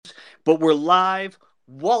but we're live.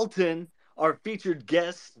 Walton, our featured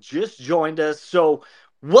guest, just joined us. So,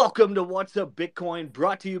 welcome to What's Up Bitcoin,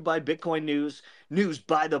 brought to you by Bitcoin News, news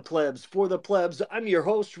by the plebs, for the plebs. I'm your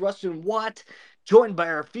host, Rustin Watt, joined by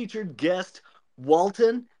our featured guest,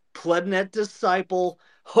 Walton, Plebnet disciple,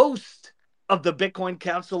 host of the Bitcoin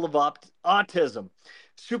Council of Autism.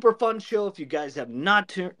 Super fun show. If you guys have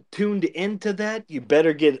not tuned into that, you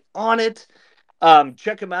better get on it.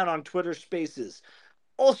 Check him out on Twitter Spaces.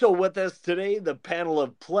 Also with us today, the panel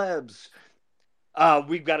of plebs.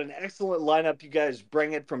 We've got an excellent lineup. You guys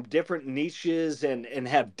bring it from different niches and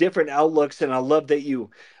have different outlooks, and I love that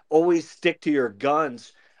you always stick to your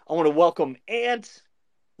guns. I want to welcome Ant,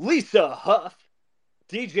 Lisa Huff,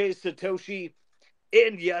 DJ Satoshi,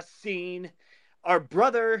 and Yassine. Our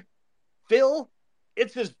brother, Phil,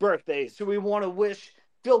 it's his birthday, so we want to wish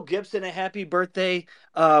Phil Gibson a happy birthday.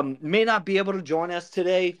 May not be able to join us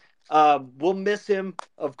today. We'll miss him,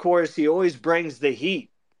 of course. He always brings the heat.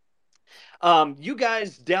 You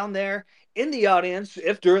guys down there in the audience,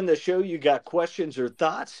 if during the show you got questions or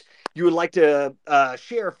thoughts you would like to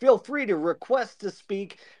share, feel free to request to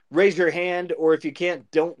speak. Raise your hand, or if you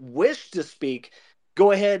don't wish to speak,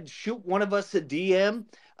 go ahead, shoot one of us a DM,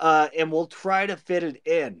 and we'll try to fit it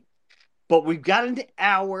in. But we've got an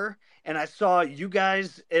hour, and I saw you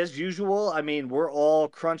guys as usual. I mean, we're all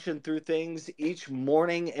crunching through things each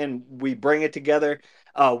morning, and we bring it together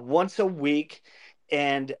once a week.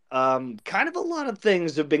 And kind of a lot of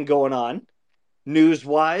things have been going on news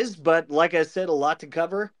wise, but like I said, a lot to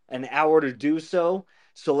cover, an hour to do so.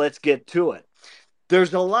 So let's get to it.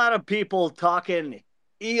 There's a lot of people talking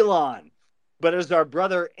Elon, but as our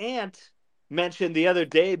brother Ant mentioned the other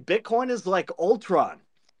day, Bitcoin is like Ultron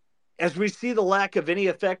as we see the lack of any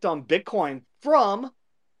effect on Bitcoin from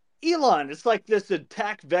Elon. It's like this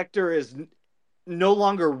attack vector is no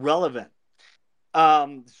longer relevant.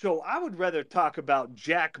 So I would rather talk about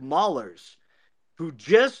Jack Mallers, who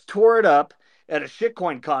just tore it up at a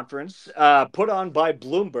shitcoin conference put on by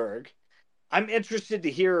Bloomberg. I'm interested to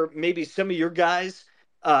hear maybe some of your guys'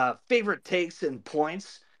 favorite takes and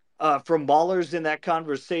points from Mallers in that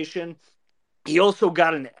conversation. He also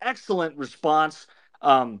got an excellent response.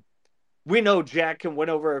 We know Jack can win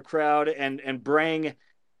over a crowd and bring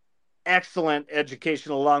excellent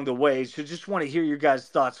education along the way. So just want to hear your guys'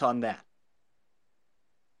 thoughts on that.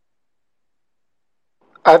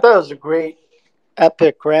 I thought it was a great,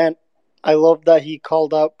 epic rant. I love that he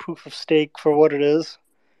called out proof of stake for what it is.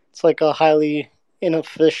 It's like a highly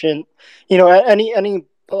inefficient, any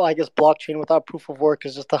I guess blockchain without proof of work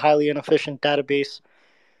is just a highly inefficient database.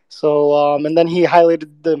 So, and then he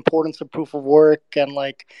highlighted the importance of proof of work and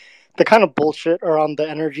like the kind of bullshit around the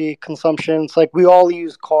energy consumption. It's like we all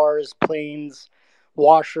use cars, planes,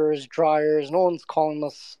 washers, dryers. No one's calling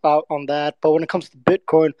us out on that. But when it comes to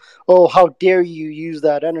Bitcoin, oh, how dare you use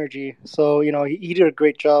that energy? So, he did a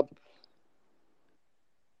great job.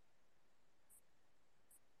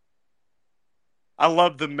 I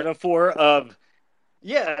love the metaphor of,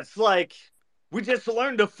 yeah, it's like we just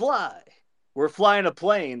learned to fly. We're flying a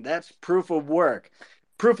plane. That's proof of work.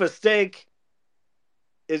 Proof of stake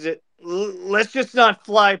is it? Let's just not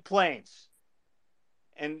fly planes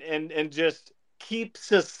and just keep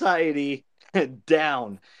society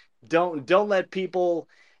down. Don't let people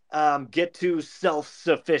get too self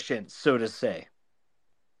sufficient, so to say.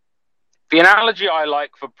 The analogy I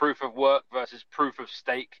like for proof of work versus proof of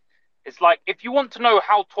stake is like if you want to know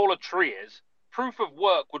how tall a tree is, proof of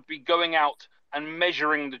work would be going out and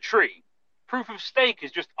measuring the tree. Proof of stake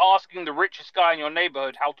is just asking the richest guy in your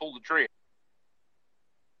neighborhood how tall the tree is.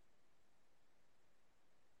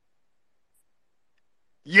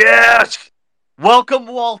 Yes! Welcome,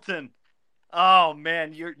 Walton. Oh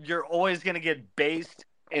man, you're always gonna get based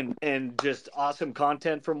and just awesome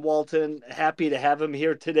content from Walton. Happy to have him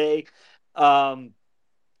here today. Um,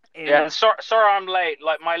 Yeah, and and sorry I'm late.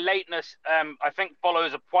 Like my lateness, I think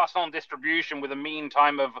follows a Poisson distribution with a mean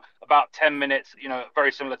time of about 10 minutes.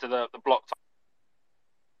 Very similar to the block time.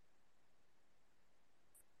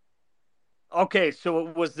 okay, so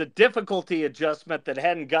it was the difficulty adjustment that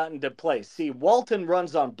hadn't gotten to place. See, Walton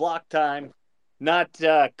runs on block time, not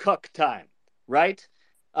cook time, right?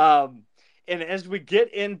 Um, and as we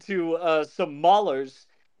get into some maulers,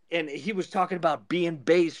 and he was talking about being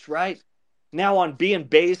based, right? Now on being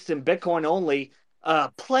based and Bitcoin only,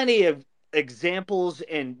 plenty of examples.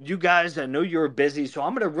 And you guys, I know you're busy, so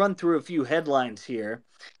I'm going to run through a few headlines here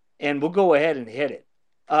and we'll go ahead and hit it.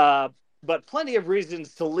 Uh, but plenty of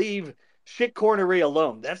reasons to leave shit cornery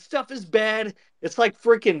alone. That stuff is bad. It's like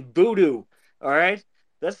freaking voodoo. All right,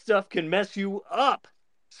 that stuff can mess you up.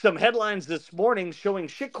 Some headlines this morning showing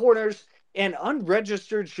shit corners and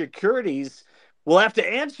unregistered securities will have to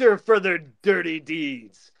answer for their dirty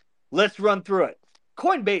deeds. Let's run through it.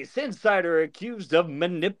 Coinbase insider accused of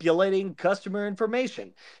manipulating customer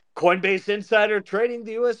information. Coinbase insider trading,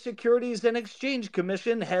 the U.S. Securities and Exchange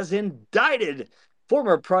Commission has indicted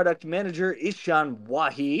former product manager Ishan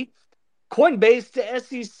Wahi. Coinbase to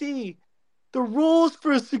SEC. The rules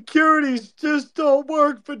for securities just don't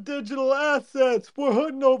work for digital assets. We're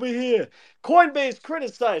hunting over here. Coinbase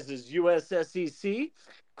criticizes US SEC.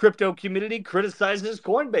 Crypto community criticizes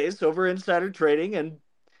Coinbase over insider trading and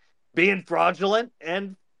being fraudulent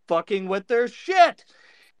and fucking with their shit.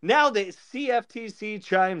 Now the CFTC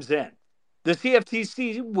chimes in. The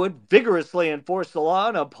CFTC would vigorously enforce the law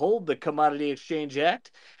and uphold the Commodity Exchange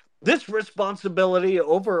Act. This responsibility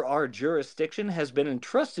over our jurisdiction has been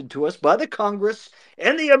entrusted to us by the Congress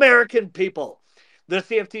and the American people. The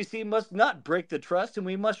CFTC must not break the trust, and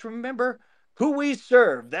we must remember who we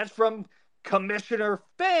serve. That's from Commissioner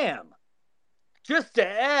Pham. Just to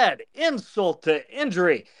add insult to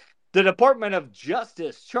injury, the Department of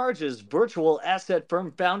Justice charges virtual asset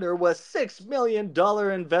firm founder with $6 million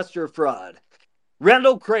investor fraud.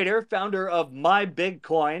 Randall Crater, founder of My Big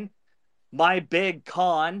Con,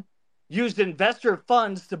 used investor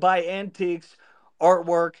funds to buy antiques,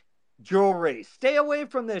 artwork, jewelry. Stay away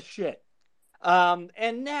from this shit.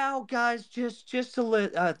 And now, guys, just to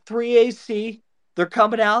let 3AC, they're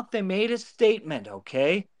coming out. They made a statement,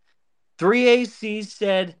 okay? 3AC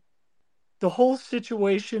said the whole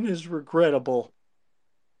situation is regrettable.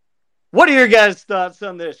 What are your guys' thoughts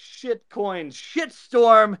on this shitcoin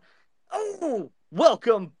shitstorm? Oh,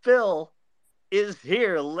 welcome, Phil is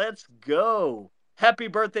here. Let's go. Happy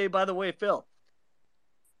birthday, by the way, Phil.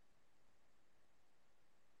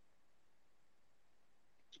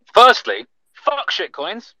 Firstly, fuck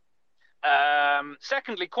shitcoins.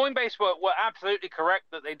 Secondly, Coinbase were absolutely correct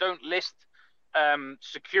that they don't list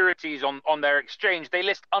securities on their exchange. They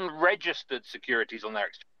list unregistered securities on their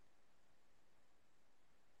exchange.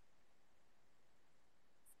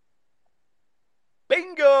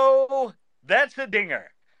 Bingo! That's a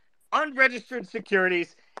dinger. Unregistered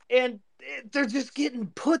securities, and they're just getting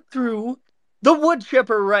put through the wood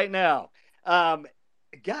chipper right now.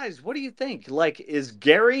 Guys, what do you think? Like, is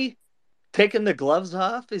Gary taking the gloves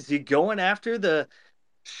off? Is he going after the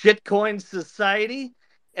shitcoin society?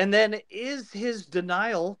 And then is his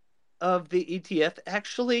denial of the ETF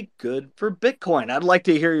actually good for Bitcoin? I'd like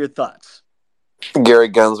to hear your thoughts. Gary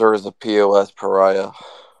Gensler is a POS pariah.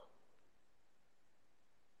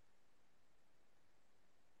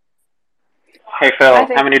 Hey Phil,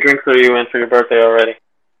 how many drinks are you in for your birthday already?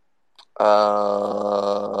 I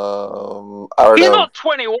don't He's know. not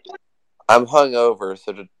 21. I'm hungover,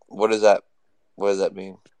 so what does that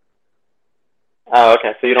mean? Oh,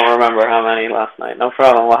 okay, so you don't remember how many last night. No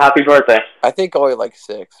problem. Well, happy birthday. I think only like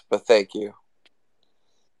 6, but thank you.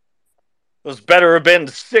 Those better have been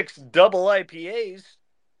 6 double IPAs.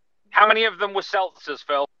 How many of them were seltzers,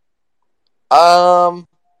 Phil?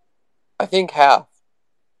 I think half.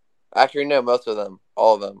 Actually, no, most of them.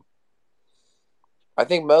 All of them. I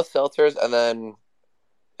think most seltzers and then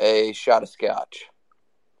a shot of scotch.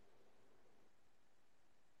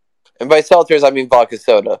 And by seltzers, I mean vodka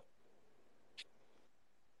soda.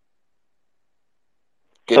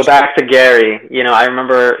 So back to Gary. You know, I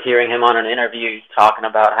remember hearing him on an interview talking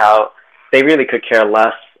about how they really could care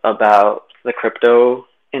less about the crypto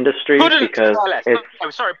industry because it's...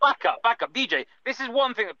 I'm sorry, back up, DJ. This is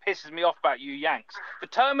one thing that pisses me off about you Yanks. The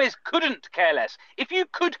term is couldn't care less. If you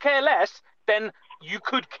could care less, then you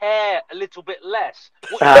could care a little bit less.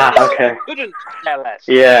 Okay. You couldn't care less.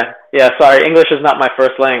 Yeah. Sorry, English is not my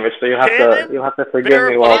first language, so you'll have to forgive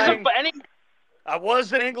me, Walton. I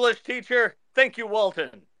was an English teacher. Thank you,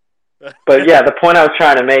 Walton. But yeah, the point I was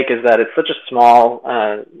trying to make is that it's such a small,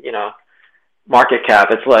 market cap.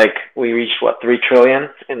 It's like we reached 3 trillion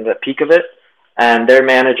in the peak of it, and they're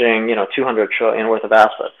managing 200 trillion worth of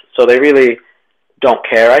assets. So they really don't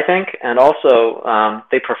care, I think, and also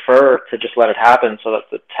they prefer to just let it happen so that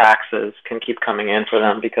the taxes can keep coming in for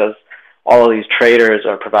them because all of these traders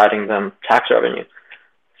are providing them tax revenue.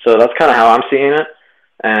 So that's kind of how I'm seeing it,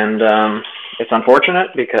 and it's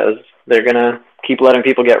unfortunate because they're gonna keep letting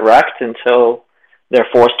people get wrecked until they're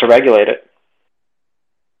forced to regulate it.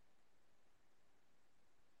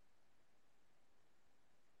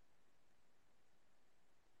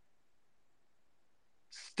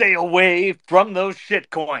 Stay away from those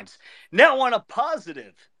shitcoins. Now on a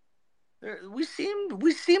positive, we seem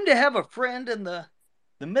to have a friend in the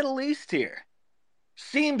Middle East here.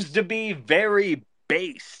 Seems to be very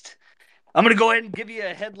based. I'm going to go ahead and give you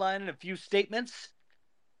a headline and a few statements.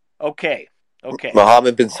 Okay.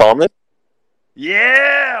 Mohammed bin Salman?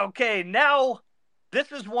 Yeah, okay. Now,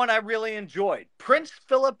 this is one I really enjoyed. Prince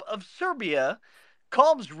Philip of Serbia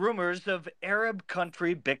calms rumors of Arab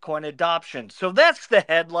country Bitcoin adoption. So that's the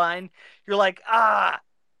headline. You're like,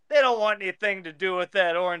 they don't want anything to do with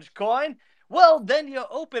that orange coin. Well, then you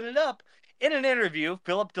open it up. In an interview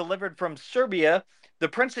Philip delivered from Serbia, the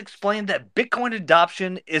prince explained that Bitcoin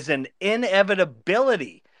adoption is an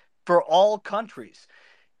inevitability for all countries.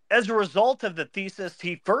 As a result of the thesis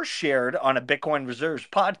he first shared on a Bitcoin Reserves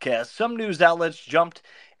podcast, some news outlets jumped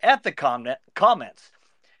at the comments.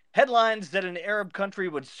 Headlines that an Arab country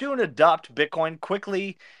would soon adopt Bitcoin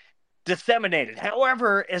quickly disseminated.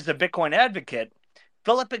 However, as a Bitcoin advocate,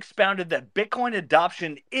 Philip expounded that Bitcoin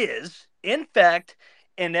adoption is, in fact,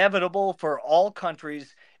 inevitable for all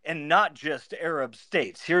countries and not just Arab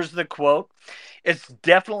states. Here's the quote: "It's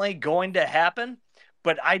definitely going to happen,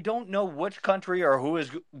 but I don't know which country or who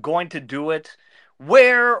is going to do it,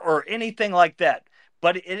 where, or anything like that.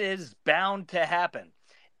 But it is bound to happen.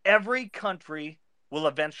 Every country will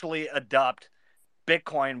eventually adopt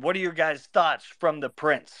Bitcoin." What are your guys' thoughts from the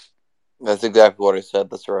prince? That's exactly what I said.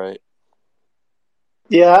 That's right.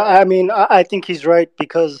 Yeah, I mean, I think he's right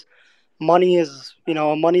because money is,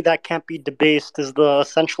 money that can't be debased is the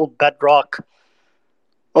essential bedrock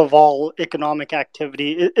of all economic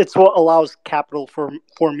activity. It's what allows capital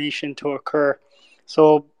formation to occur.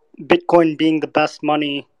 So, Bitcoin being the best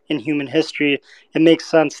money in human history, it makes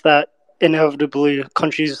sense that inevitably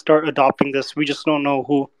countries start adopting this. We just don't know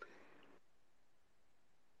who.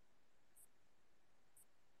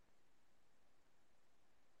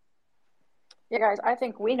 Yeah, guys, I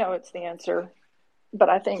think we know it's the answer, but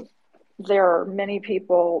I think there are many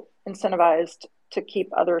people incentivized to keep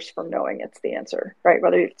others from knowing it's the answer, right?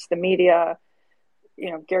 Whether it's the media,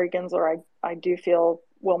 Gary Gensler, I do feel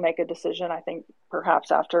will make a decision. I think perhaps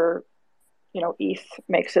after, ETH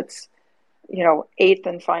makes its, eighth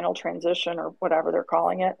and final transition or whatever they're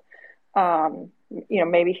calling it.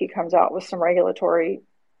 Maybe he comes out with some regulatory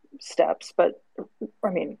steps, but I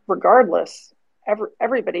mean, regardless,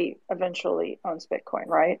 everybody eventually owns Bitcoin,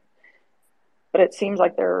 right? But it seems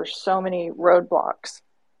like there are so many roadblocks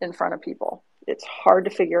in front of people. It's hard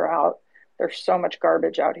to figure out. There's so much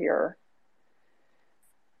garbage out here.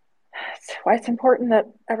 That's why it's important that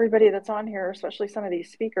everybody that's on here, especially some of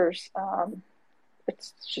these speakers,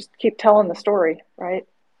 it's just keep telling the story, right?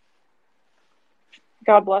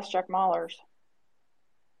 God bless Jack Mallers.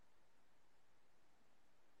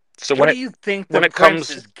 So What do you think the when it prince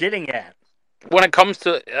comes is getting at? when it comes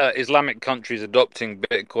to Islamic countries adopting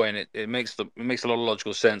Bitcoin, it makes a lot of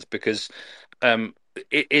logical sense because um,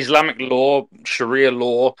 Islamic law, Sharia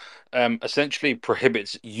law, essentially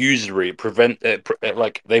prohibits usury,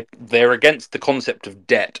 like they're against the concept of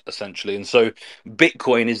debt essentially, and so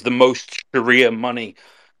Bitcoin is the most Sharia money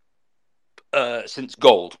since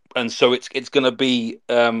gold, and so it's going to be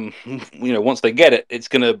once they get it, it's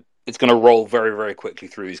gonna roll very very quickly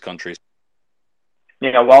through these countries.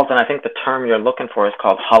 Walton, I think the term you're looking for is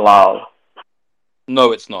called halal.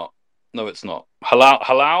 No, it's not. No, it's not.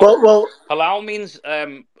 Well, Halal means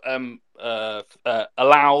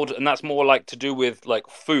allowed, and that's more like to do with like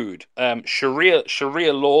food. Sharia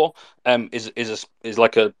law is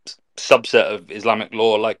like a subset of Islamic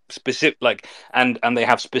law, like specific like and they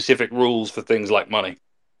have specific rules for things like money.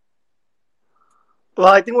 Well,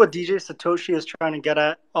 I think what DJ Satoshi is trying to get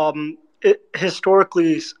at,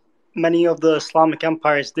 historically, many of the Islamic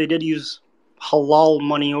empires they did use halal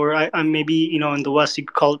money, or I maybe in the West you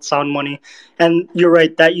could call it sound money. And you're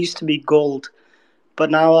right, that used to be gold, but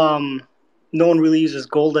now no one really uses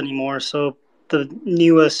gold anymore. So the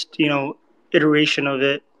newest iteration of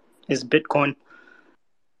it is Bitcoin.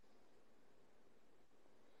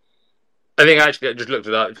 I think actually I just looked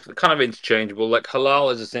it up. It's kind of interchangeable. Like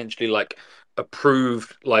halal is essentially like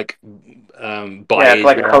approved, like by Yeah, it's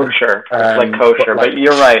like Islam. kosher. It's like But kosher. But like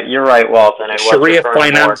you're right, Walton. It was Sharia referring more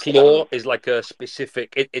finance to the. law is like a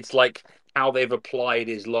specific. It's like how they've applied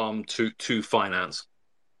Islam to finance.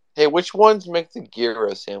 Hey, which ones make the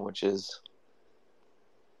gyro sandwiches?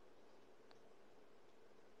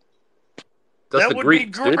 That's That the would be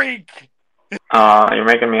Greeks, dude. Greek. You're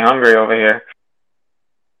making me hungry over here.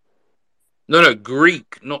 No, no,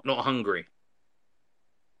 Greek, not Hungary.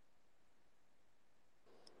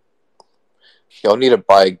 Y'all need to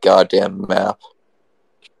buy a goddamn map.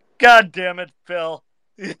 God damn it, Phil.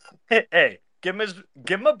 Hey, give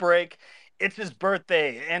him a break. It's his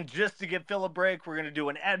birthday, and just to give Phil a break, we're gonna do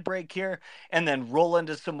an ad break here and then roll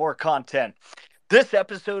into some more content. This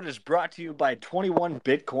episode is brought to you by 21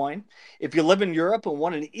 Bitcoin. If you live in Europe and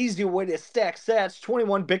want an easy way to stack sats,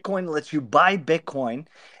 21 Bitcoin lets you buy Bitcoin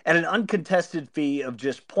at an uncontested fee of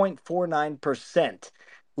just 0.49%,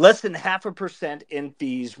 less than 0.5% in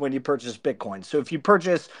fees when you purchase Bitcoin. So if you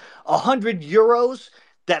purchase 100 euros,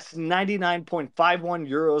 that's 99.51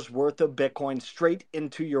 euros worth of Bitcoin straight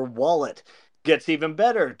into your wallet. Gets even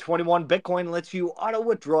better. 21 Bitcoin lets you auto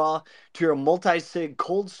withdraw to your multi sig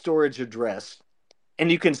cold storage address, and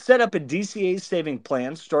you can set up a DCA saving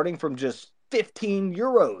plan starting from just 15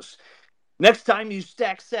 euros. Next time you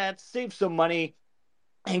stack sats, save some money,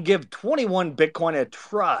 and give 21 Bitcoin a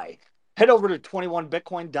try. Head over to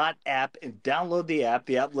 21bitcoin.app and download the app.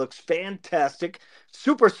 The app looks fantastic,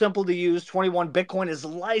 super simple to use. 21 Bitcoin is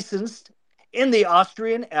licensed in the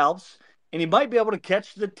Austrian Alps, and you might be able to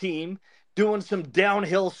catch the team doing some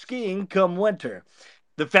downhill skiing come winter.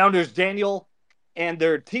 The founders, Daniel, and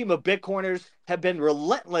their team of Bitcoiners have been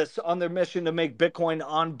relentless on their mission to make Bitcoin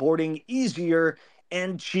onboarding easier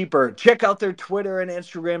and cheaper. Check out their Twitter and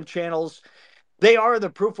Instagram channels. They are the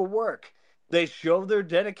proof of work. They show their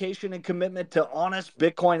dedication and commitment to honest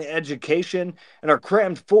Bitcoin education and are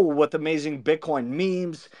crammed full with amazing Bitcoin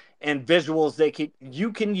memes and visuals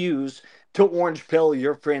you can use to orange pill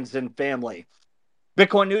your friends and family.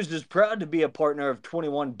 Bitcoin News is proud to be a partner of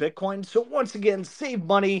 21 Bitcoin. So once again, save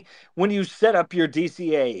money when you set up your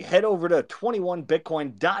DCA. Head over to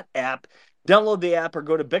 21bitcoin.app, download the app, or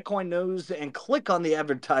go to Bitcoin News and click on the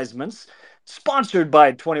advertisements. Sponsored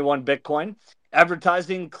by 21 Bitcoin.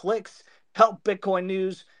 Advertising clicks help Bitcoin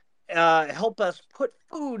News help us put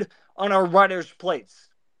food on our writers' plates.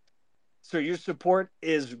 So your support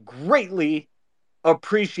is greatly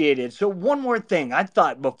appreciated. So one more thing, I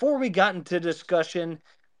thought before we got into discussion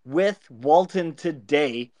with Walton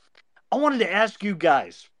today, I wanted to ask you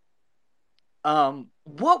guys,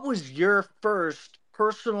 what was your first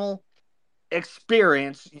personal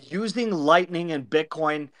experience using Lightning and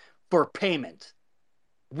Bitcoin for payment?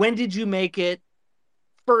 When did you make it?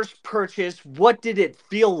 First purchase? What did it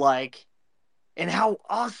feel like? And how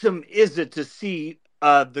awesome is it to see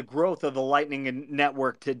the growth of the Lightning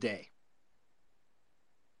network today?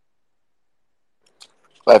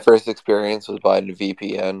 My first experience was buying a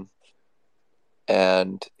VPN,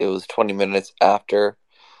 and it was 20 minutes after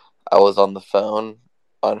I was on the phone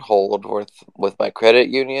on hold with my credit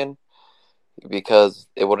union because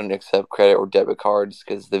it wouldn't accept credit or debit cards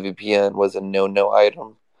because the VPN was a no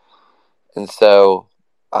item. And so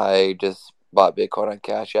I just bought Bitcoin on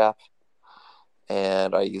Cash App,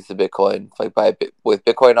 and I used the Bitcoin with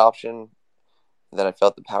Bitcoin option. And then I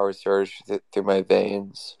felt the power surge through my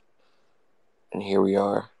veins, and here we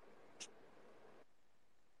are.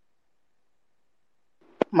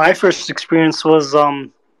 My first experience was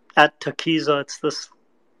at Taquiza. It's this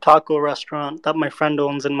taco restaurant that my friend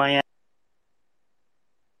owns in Miami.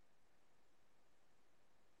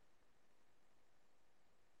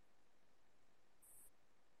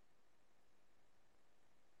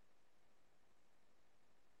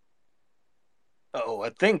 Oh,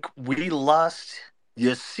 I think we lost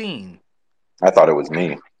Yassine. I thought it was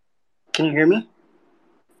me. Can you hear me?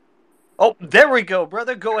 Oh, there we go,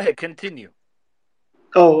 brother. Go ahead, continue.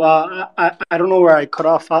 Oh, I don't know where I cut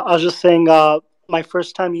off. I was just saying my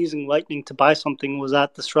first time using Lightning to buy something was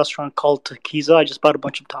at this restaurant called Taquiza. I just bought a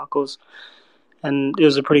bunch of tacos, and it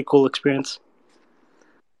was a pretty cool experience.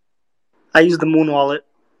 I used the Moon Wallet.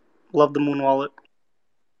 Love the Moon Wallet.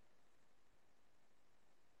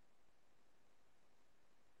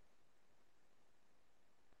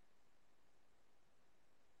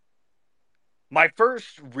 My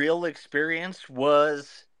first real experience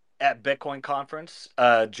was at Bitcoin conference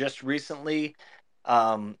just recently.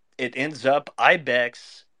 It ends up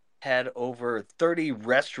Ibex had over 30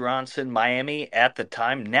 restaurants in Miami at the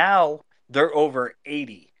time. Now they're over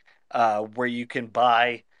 80, where you can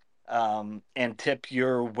buy and tip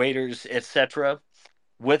your waiters, etc.,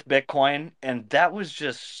 with Bitcoin, and that was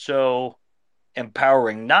just so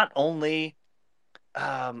empowering. Not only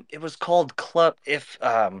it was called Club. If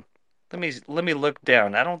let me look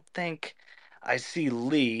down. I don't think I see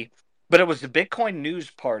Lee, but it was the Bitcoin news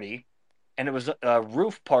party, and it was a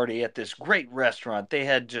roof party at this great restaurant. They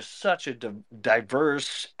had just such a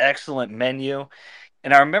diverse, excellent menu.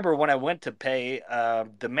 And I remember when I went to pay,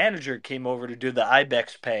 the manager came over to do the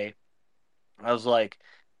Ibex pay. I was like,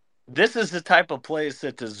 this is the type of place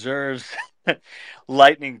that deserves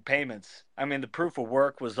lightning payments. I mean, the proof of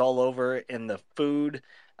work was all over in the food,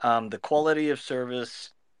 the quality of service,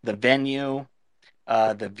 the venue,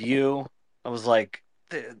 the view. I was like,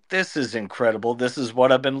 this is incredible. This is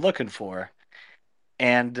what I've been looking for.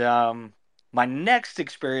 And My next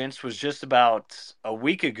experience was just about a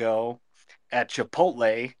week ago at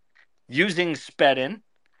Chipotle using Spedin.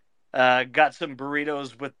 Got some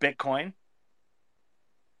burritos with Bitcoin.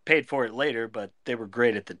 Paid for it later, but they were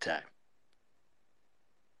great at the time.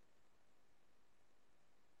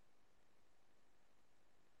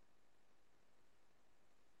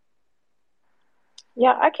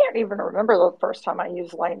 Yeah, I can't even remember the first time I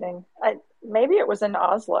used Lightning. Maybe it was in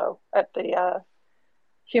Oslo at the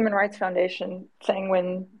Human Rights Foundation thing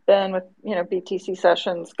when Ben with BTC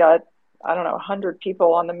sessions got, I don't know, 100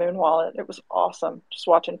 people on the Moon wallet. It was awesome just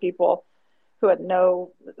watching people who had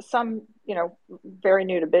some very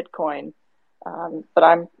new to Bitcoin. But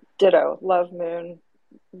I'm ditto, love Moon,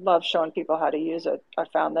 love showing people how to use it. I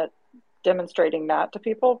found that demonstrating that to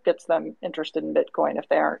people gets them interested in Bitcoin if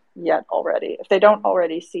they aren't yet already. If they don't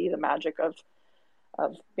already see the magic of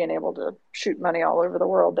being able to shoot money all over the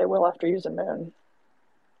world, they will after using Moon.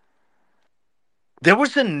 There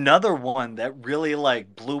was another one that really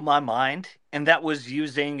like blew my mind, and that was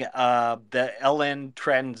using the LN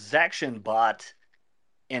transaction bot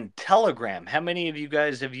in Telegram. How many of you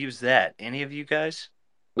guys have used that? Any of you guys?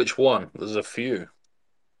 Which one? There's a few.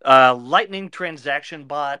 Lightning transaction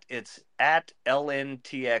bot. It's at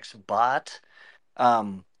LNTX bot.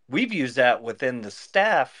 We've used that within the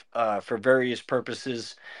staff for various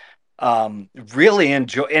purposes. Really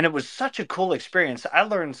enjoy, and it was such a cool experience. I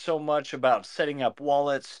learned so much about setting up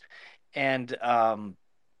wallets and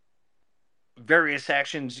various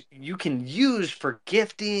actions you can use for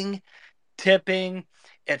gifting, tipping,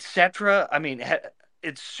 etc. I mean,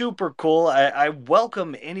 it's super cool. I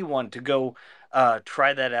welcome anyone to go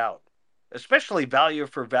try that out, especially value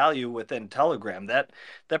for value within Telegram. That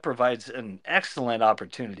provides an excellent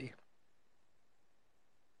opportunity.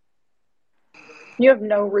 You have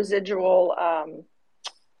no residual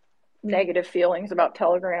negative feelings about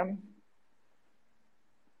Telegram?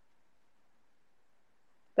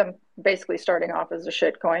 Them basically starting off as a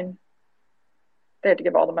shitcoin. They had to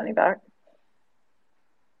give all the money back.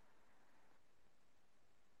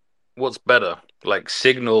 What's better? Like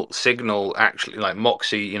Signal actually, like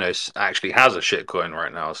Moxie, actually has a shitcoin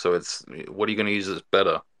right now. So it's, what are you going to use that's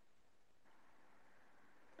better?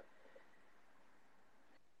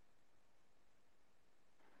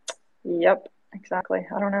 Yep, exactly.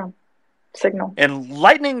 I don't know. Signal. And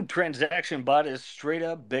Lightning transaction bot is straight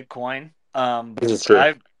up Bitcoin. This is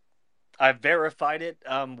true. I've verified it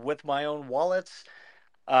with my own wallets.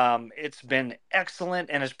 It's been excellent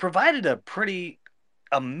and has provided a pretty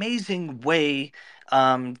amazing way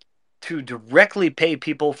to directly pay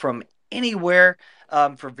people from anywhere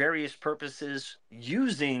for various purposes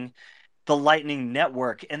using the Lightning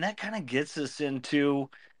Network. And that kind of gets us into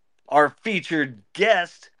our featured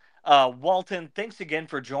guest, Walton. Thanks again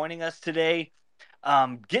for joining us today.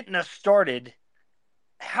 Getting us started,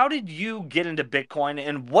 how did you get into Bitcoin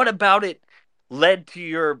and what about it led to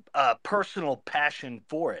your personal passion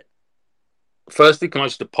for it? Firstly, can I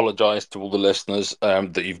just apologise to all the listeners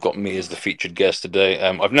that you've got me as the featured guest today?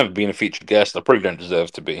 I've never been a featured guest. I probably don't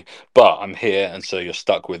deserve to be, but I'm here, and so you're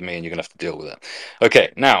stuck with me, and you're going to have to deal with it.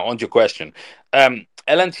 Okay, now on to your question.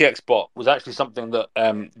 LNTX bot was actually something that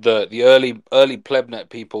the early Plebnet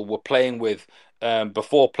people were playing with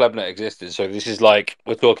before Plebnet existed. So this is like,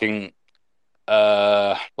 we're talking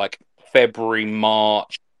like February,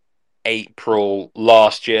 March, April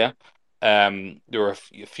last year. There were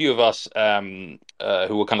a few of us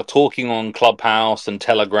who were kind of talking on Clubhouse and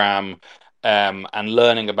Telegram and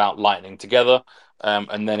learning about Lightning together.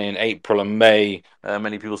 And then in April and May,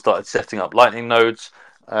 many people started setting up Lightning nodes.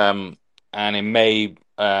 And in May,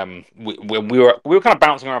 we were kind of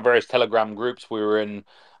bouncing around various Telegram groups. We were in,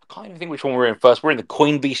 I can't even think which one we were in first. We were in the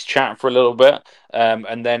Coinbeast chat for a little bit,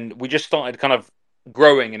 and then we just started kind of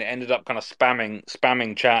growing, and it ended up kind of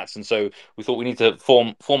spamming chats. And so we thought we need to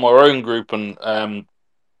form our own group, and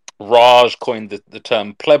Raj coined the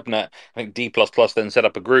term Plebnet. I think D++ then set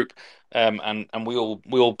up a group, and we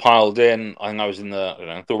all piled in. I think I was in the, I don't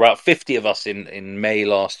know, there were about 50 of us in May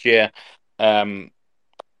last year. And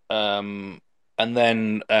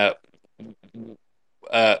then there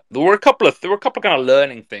were a couple of kind of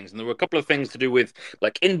learning things, and there were a couple of things to do with,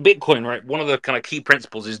 like, in Bitcoin, right? One of the kind of key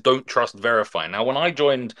principles is don't trust, verify. Now, when I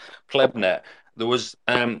joined Plebnet, there was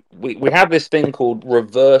we had this thing called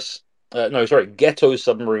ghetto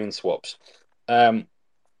submarine swaps. Let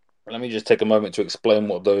me just take a moment to explain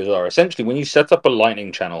what those are. Essentially, when you set up a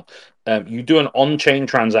Lightning channel, you do an on-chain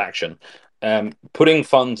transaction, putting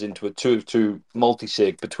funds into a 2-of-2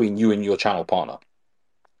 multi-sig between you and your channel partner.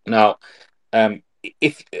 Now,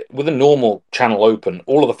 if with a normal channel open,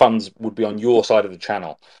 all of the funds would be on your side of the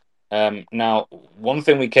channel. Now, one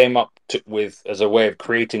thing we came up with as a way of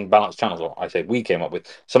creating balanced channels, or I say we came up with,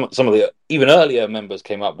 some of the even earlier members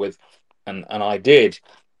came up with, and I did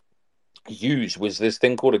use, was this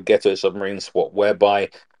thing called a ghetto submarine swap, whereby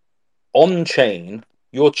on chain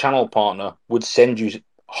your channel partner would send you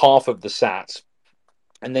half of the sats,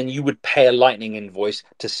 and then you would pay a lightning invoice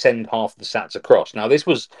to send half the sats across. Now this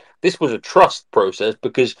was a trust process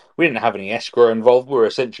because we didn't have any escrow involved. We were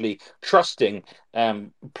essentially trusting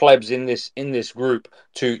plebs in this group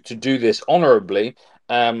to do this honorably.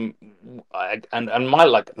 And my,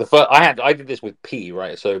 like, the first I did this with P,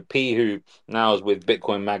 right? So P, who now is with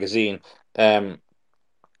Bitcoin Magazine, and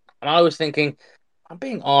I was thinking, I'm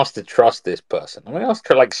being asked to trust this person. I'm being asked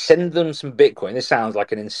to, like, send them some Bitcoin. This sounds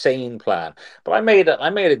like an insane plan, but I made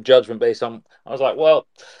a judgment based on, I was like, well,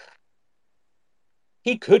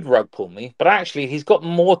 he could rug pull me, but actually he's got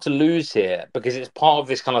more to lose here because it's part of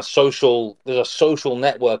this kind of social. There's a social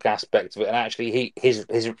network aspect of it, and actually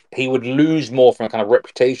he would lose more from a kind of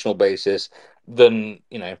reputational basis than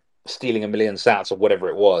stealing a million sats or whatever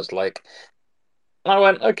it was. Like, and I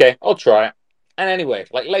went, okay, I'll try it. And anyway,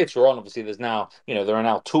 like, later on, obviously, there are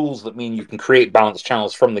now tools that mean you can create balanced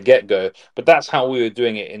channels from the get go. But that's how we were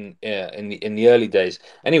doing it in the early days.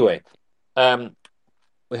 Anyway,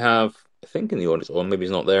 we have, I think, in the audience, or maybe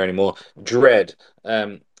he's not there anymore, Dread,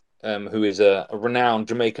 who is a renowned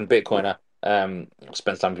Jamaican Bitcoiner.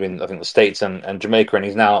 Spends time between, I think, the States and Jamaica, and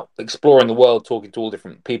he's now exploring the world, talking to all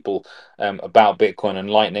different people about Bitcoin and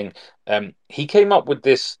Lightning. He came up with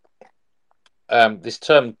this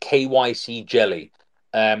term KYC jelly,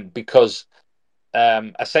 because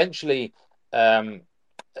essentially, the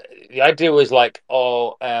idea was like,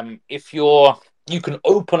 if you can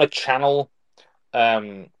open a channel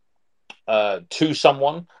to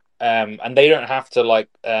someone, and they don't have to,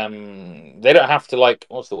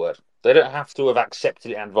 what's the word? They don't have to have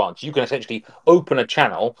accepted it in advance. You can essentially open a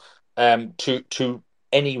channel to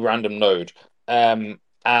any random node, and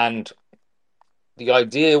the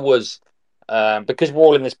idea was, because we're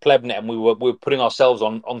all in this plebnet and we were putting ourselves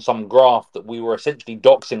on some graph, that we were essentially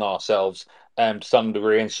doxing ourselves to some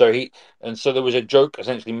degree, and so there was a joke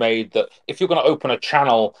essentially made that if you're going to open a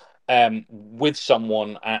channel with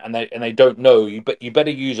someone, and they don't know you, but you better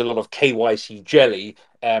use a lot of KYC jelly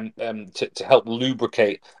to help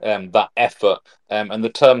lubricate that effort. And the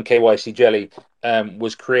term KYC jelly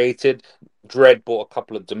was created. Dread bought a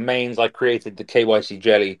couple of domains. I created the KYC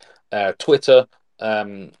jelly Twitter,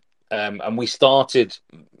 and we started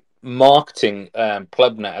marketing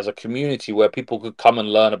Plebnet as a community where people could come and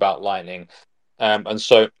learn about Lightning. And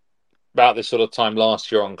so, about this sort of time last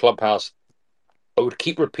year on Clubhouse, I would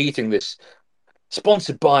keep repeating this.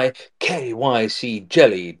 Sponsored by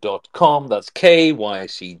kycjelly.com. That's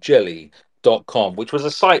kycjelly.com, which was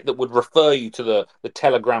a site that would refer you to the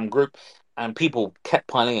Telegram group. And people kept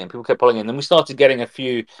piling in. Then we started getting a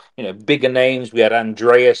few, bigger names. We had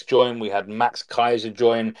Andreas join. We had Max Kaiser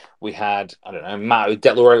join. We had, I don't know, Matt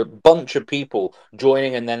Delaware, a bunch of people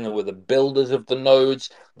joining. And then there were the builders of the nodes.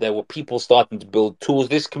 There were people starting to build tools.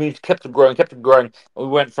 This community kept growing. We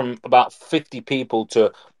went from about 50 people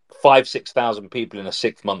to 6,000 people in a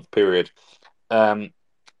 6-month period. I'm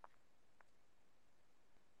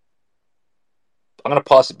going to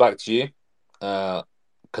pass it back to you,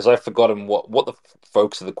 because I've forgotten what the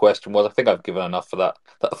focus of the question was. I think I've given enough for that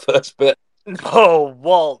first bit. Oh,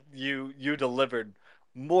 Walt, you delivered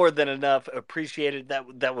more than enough. Appreciated that.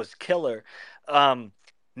 That was killer.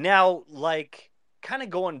 Now, like, kind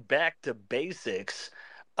of going back to basics,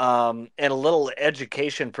 and a little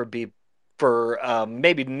education for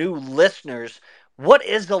maybe new listeners. What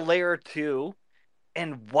is a layer two,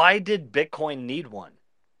 and why did Bitcoin need one?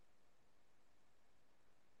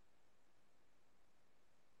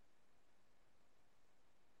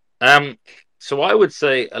 So I would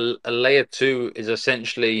say a layer two is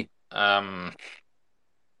essentially,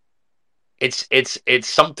 it's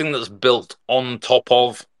something that's built on top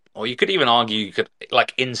of, or you could even argue, you could,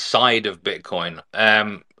 like, inside of Bitcoin.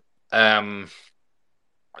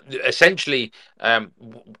 Essentially,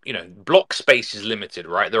 block space is limited,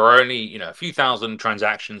 right? There are only, a few thousand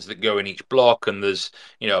transactions that go in each block, and there's,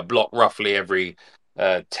 a block roughly every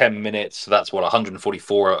 10 minutes. So that's what,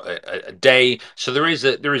 144 a day. So there is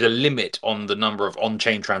a limit on the number of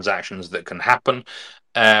on-chain transactions that can happen.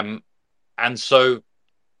 And so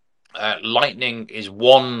Lightning is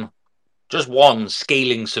just one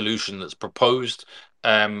scaling solution that's proposed,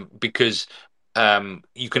 because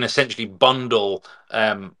you can essentially bundle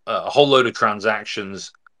a whole load of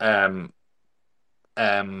transactions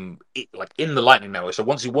like in the Lightning Network. So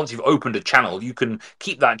once you've opened a channel, you can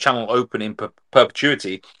keep that channel open in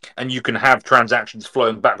perpetuity, and you can have transactions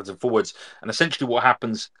flowing backwards and forwards. And essentially, what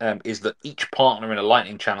happens is that each partner in a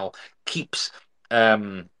Lightning channel keeps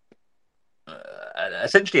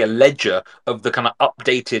essentially a ledger of the kind of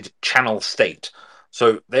updated channel state.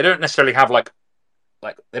 So they don't necessarily have like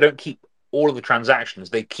they don't keep all of the transactions.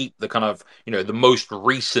 They keep the kind of the most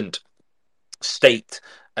recent state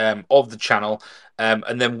of the channel,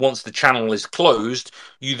 and then once the channel is closed,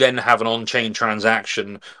 you then have an on-chain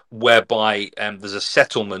transaction whereby there's a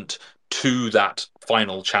settlement to that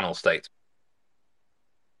final channel state.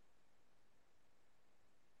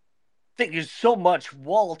 Thank you so much,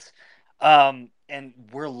 Walt. And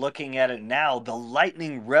we're looking at it now. The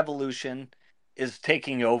Lightning Revolution is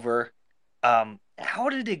taking over. How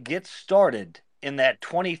did it get started in that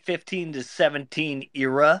 2015 to 17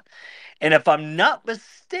 era? And if I'm not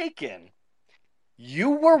mistaken,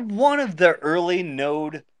 you were one of the early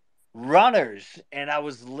node runners. And I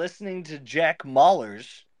was listening to Jack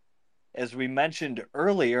Mallers, as we mentioned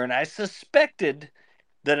earlier, and I suspected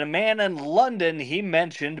that a man in London he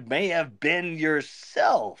mentioned may have been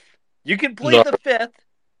yourself. You can plead No, the fifth.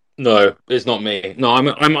 no, it's not me. No, I'm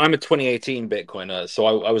a 2018 Bitcoiner,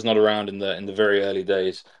 so I was not around in the very early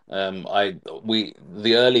days.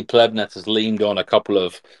 The early Plebnet has leaned on a couple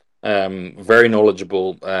of very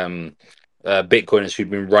knowledgeable Bitcoiners who've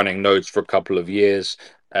been running nodes for a couple of years.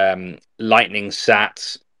 Lightning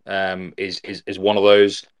Sats is one of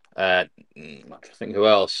those. I think who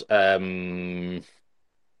else?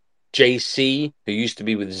 JC, who used to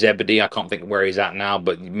be with Zebedee. I can't think where he's at now,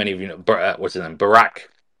 but many of you know what's his name, Barack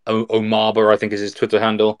Omaba, I think is his Twitter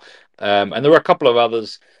handle. And there were a couple of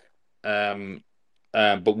others. But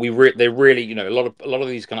they really, a lot of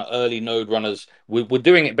these kind of early node runners were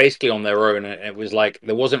doing it basically on their own, and it was like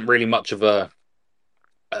there wasn't really much of a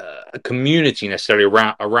community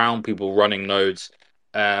necessarily around people running nodes.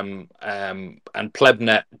 And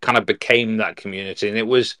Plebnet kind of became that community, and it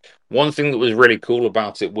was one thing that was really cool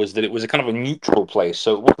about it was that it was a kind of a neutral place.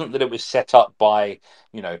 So it wasn't that it was set up by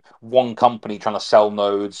one company trying to sell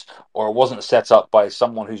nodes, or it wasn't set up by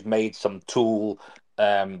someone who's made some tool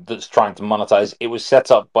that's trying to monetize. It was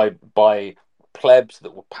set up by plebs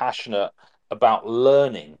that were passionate about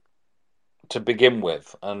learning to begin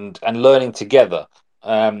with, and learning together.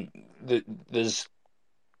 There's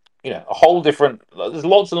a whole different. There's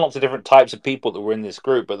lots and lots of different types of people that were in this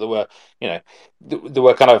group, but there were there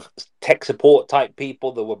were kind of tech support type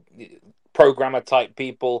people, there were programmer type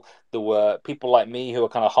people, there were people like me who are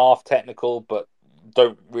kind of half technical but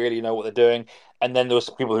don't really know what they're doing, and then there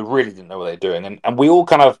was people who really didn't know what they're doing, and we all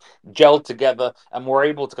kind of gelled together and were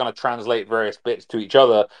able to kind of translate various bits to each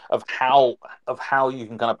other of how you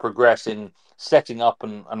can kind of progress in setting up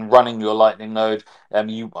and running your Lightning node.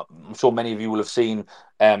 I'm sure many of you will have seen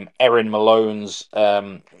Erin Malone's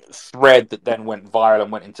thread that then went viral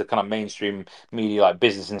and went into kind of mainstream media like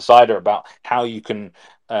Business Insider about how you can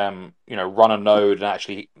run a node and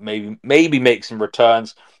actually maybe make some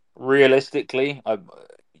returns. Realistically,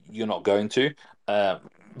 you're not going to.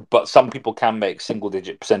 But some people can make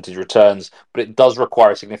single-digit percentage returns, but it does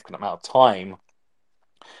require a significant amount of time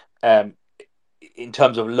in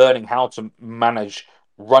terms of learning how to manage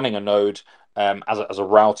running a node as a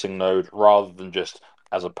routing node rather than just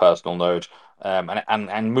as a personal node,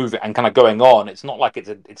 and move it and kind of going on. It's not like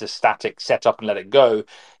it's a static set up and let it go,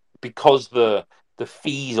 because the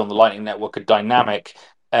fees on the Lightning Network are dynamic.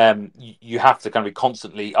 You have to kind of be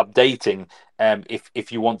constantly updating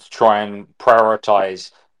if you want to try and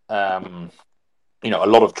prioritize a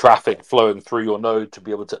lot of traffic flowing through your node to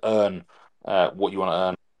be able to earn what you want to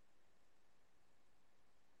earn.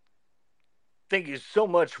 Thank you so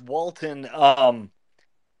much, Walton.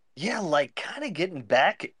 Yeah, like kind of getting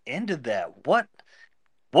back into that. What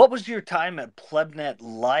was your time at Plebnet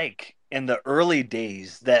like in the early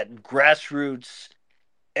days? That grassroots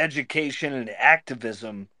education and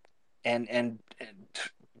activism, and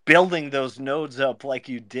building those nodes up like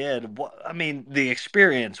you did. I mean, the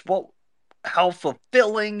experience. How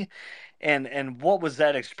fulfilling, and what was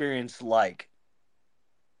that experience like?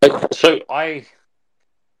 So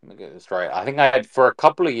let me get this right. I think I had for a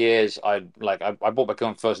couple of years. I bought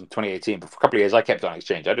Bitcoin first in 2018, but for a couple of years I kept on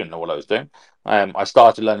exchange. I didn't know what I was doing. I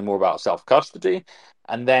started learning more about self custody,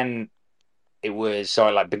 and then it was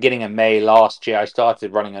like beginning of May last year I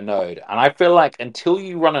started running a node, and I feel like until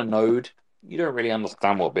you run a node, you don't really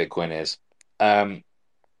understand what Bitcoin is. For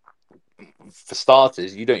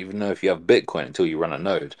starters, you don't even know if you have Bitcoin until you run a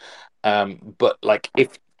node. But like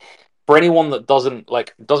if for anyone that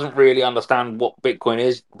doesn't really understand what Bitcoin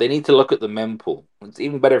is, they need to look at the mempool. It's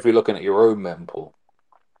even better if you're looking at your own mempool.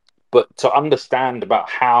 but to understand about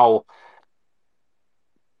how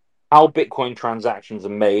Bitcoin transactions are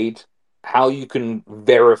made, how you can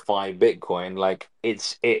verify Bitcoin. Like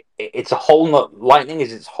it's a whole not Lightning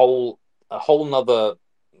is its whole a whole nother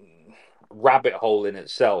rabbit hole in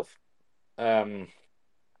itself. Um,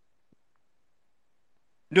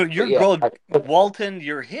 No, but you're yeah, good, Walton.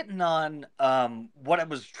 You're hitting on what I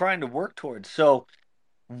was trying to work towards. So,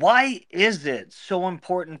 why is it so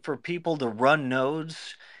important for people to run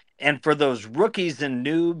nodes, and for those rookies and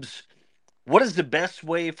noobs? What is the best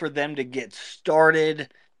way for them to get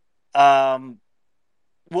started? Um,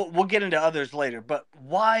 we'll get into others later, but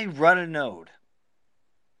why run a node?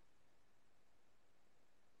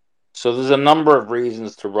 so there's a number of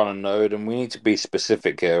reasons to run a node, and we need to be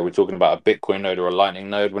specific here. We're talking about a Bitcoin node or a Lightning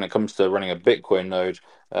node. When it comes to running a Bitcoin node,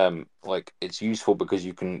 like it's useful because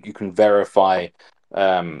you can verify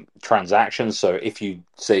transactions. So if you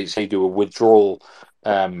say do a withdrawal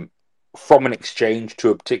um, from an exchange to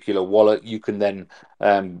a particular wallet, you can then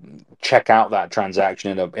check out that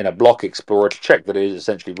transaction in a block explorer to check that it is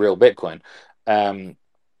essentially real Bitcoin. Um,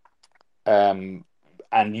 um,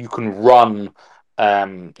 and you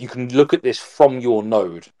can look at this from your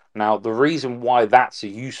node. Now, the reason why that's a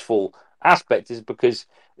useful aspect is because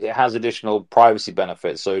it has additional privacy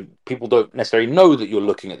benefits. So people don't necessarily know that you're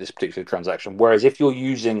looking at this particular transaction. Whereas if you're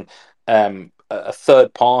using a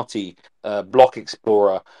third party block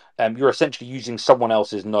explorer, you're essentially using someone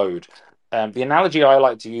else's node. The analogy I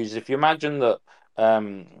like to use is if you imagine that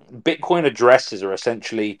Bitcoin addresses are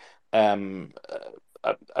essentially a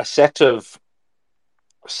set of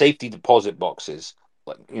safety deposit boxes,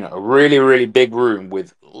 like a really really big room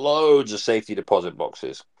with loads of safety deposit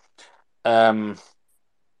boxes. Um,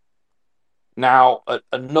 Now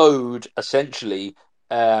a node essentially,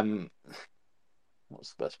 what's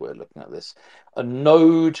the best way of looking at this? A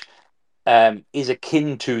node is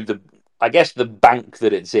akin to I guess, the bank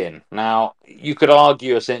that it's in. Now, you could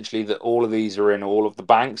argue essentially that all of these are in all of the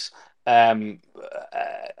banks, and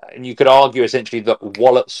you could argue essentially that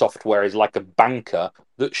wallet software is like a banker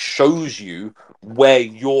that shows you where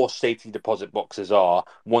your safety deposit boxes are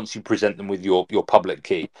once you present them with your public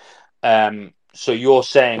key. So you're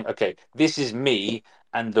saying, okay, this is me,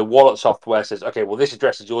 and the wallet software says, okay, well, this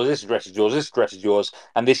address is yours, this address is yours, this address is yours,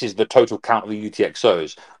 and this is the total count of the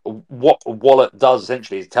UTXOs. What a wallet does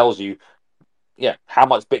essentially is tells you, yeah, how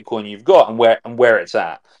much Bitcoin you've got and where it's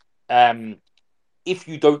at. Um, if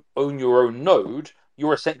you don't own your own node,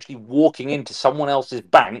 you're essentially walking into someone else's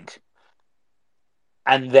bank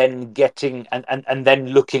and then and then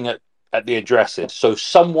looking at the addresses. So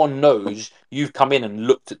someone knows you've come in and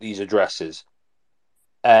looked at these addresses.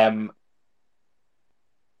 Um,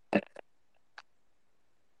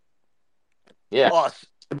 yeah, Oh,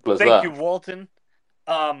 simple as thank you, that. Walton.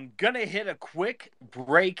 Gonna hit a quick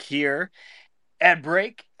break here. Ad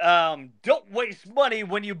break. Don't waste money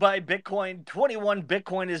when you buy Bitcoin. 21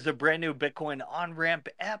 Bitcoin is the brand new Bitcoin on ramp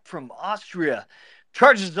app from Austria.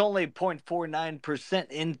 Charges only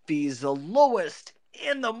 0.49% in fees, the lowest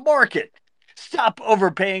in the market. Stop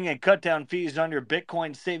overpaying and cut down fees on your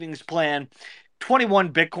Bitcoin savings plan.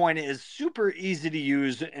 21 Bitcoin is super easy to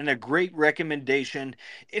use and a great recommendation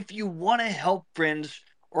if you want to help friends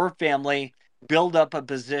or family build up a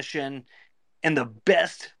position and the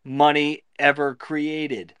best money ever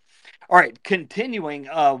created. All right, continuing,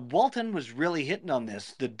 Walton was really hitting on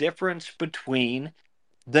this, the difference between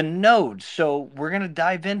the nodes. So we're going to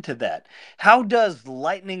dive into that. How does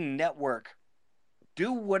Lightning Network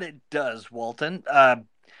do what it does, Walton?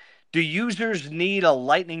 Do users need a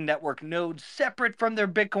Lightning Network node separate from their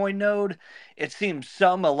Bitcoin node? It seems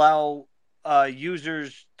some allow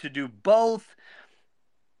users to do both.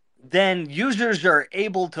 Then users are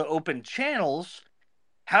able to open channels.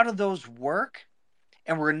 How do those work?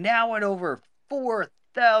 And we're now at over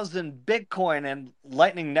 4,000 Bitcoin and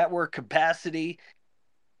Lightning Network capacity.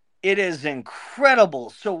 It is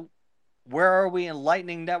incredible. So, where are we in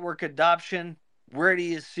Lightning Network adoption? Where do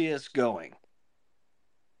you see us going?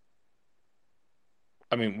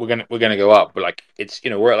 I mean, we're gonna go up, but like it's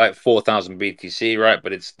we're at like 4,000 BTC, right?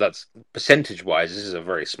 But that's percentage wise, this is a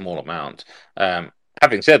very small amount. Um,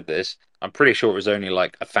 Having said this, I'm pretty sure it was only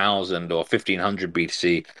like 1,000 or 1,500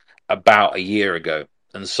 BTC about a year ago,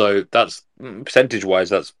 and so that's percentage wise,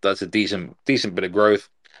 that's a decent bit of growth.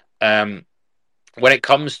 Um, when it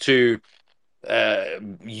comes to uh,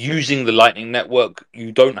 using the Lightning Network,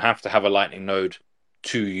 you don't have to have a Lightning node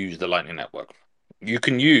to use the Lightning Network. You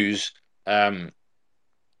can use a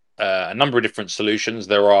number of different solutions.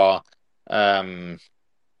 There are um,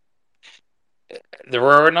 there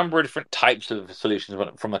are a number of different types of solutions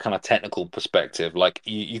from a kind of technical perspective. Like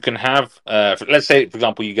you can have, let's say, for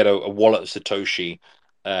example, you get a wallet of Satoshi,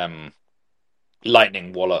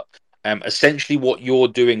 Lightning wallet. Essentially, what you're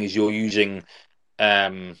doing is you're using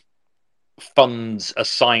funds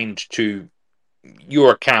assigned to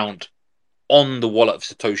your account on the wallet of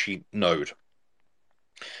Satoshi node.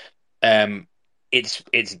 It's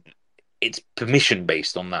permission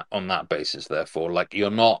based on that basis. Therefore, like you're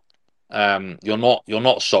not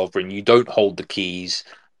sovereign. You don't hold the keys,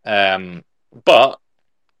 but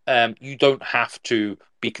you don't have to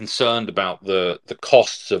be concerned about the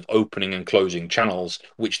costs of opening and closing channels,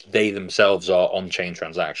 which they themselves are on-chain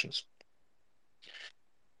transactions.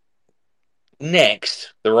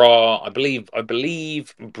 Next, there are, I believe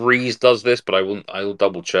Breeze does this, but I'll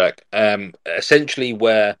double check. Essentially,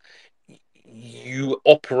 where you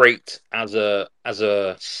operate as a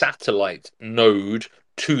satellite node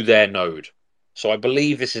to their node. So I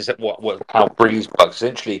believe this is how Breeze works.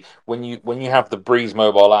 Essentially, when you have the Breeze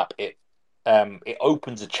mobile app, it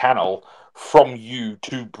opens a channel from you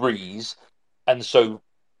to Breeze, and so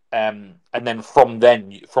and then from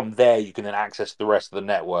there you can then access the rest of the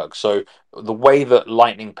network. So the way that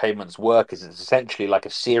Lightning payments work is it's essentially like a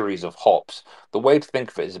series of hops. The way to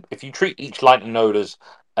think of it is if you treat each Lightning node as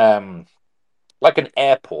like an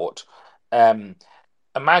airport.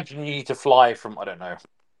 Imagine you need to fly from, I don't know,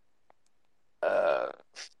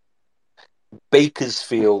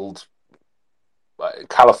 Bakersfield,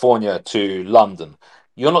 California to London.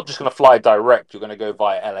 You're not just going to fly direct. You're going to go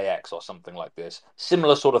via LAX or something like this.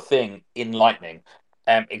 Similar sort of thing in Lightning,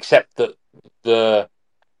 except that the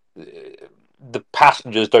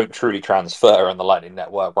passengers don't truly transfer on the Lightning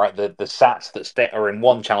network, right? The sats that are in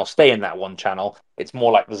one channel stay in that one channel. It's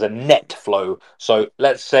more like there's a net flow. So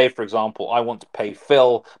let's say, for example, I want to pay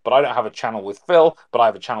Phil, but I don't have a channel with Phil, but I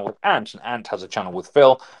have a channel with Ant, and Ant has a channel with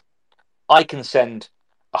Phil. I can send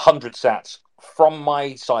 100 sats from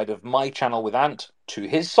my side of my channel with Ant to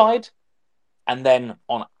his side, and then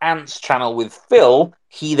on Ant's channel with Phil,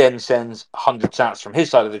 he then sends 100 sats from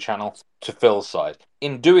his side of the channel to Phil's side.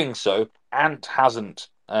 In doing so, Ant hasn't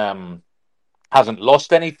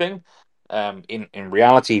lost anything. In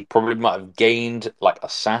reality, he probably might have gained like a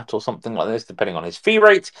sat or something like this, depending on his fee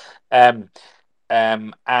rate. And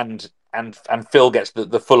Phil gets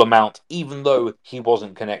the full amount, even though he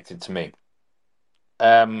wasn't connected to me.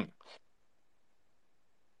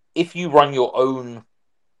 If you run your own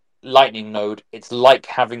Lightning node, it's like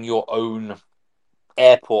having your own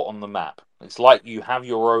airport on the map. It's like you have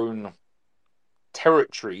your own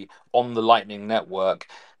territory on the Lightning network,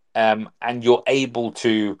 and you're able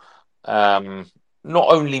to not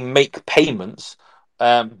only make payments,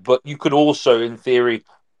 but you could also, in theory,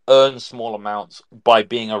 earn small amounts by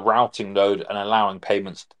being a routing node and allowing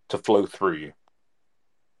payments to flow through you.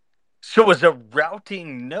 So is a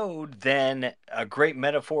routing node then a great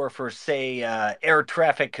metaphor for, say, air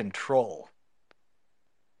traffic control?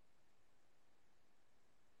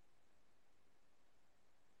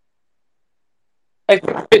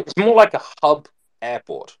 It's more like a hub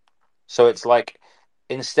airport. So it's like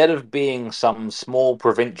instead of being some small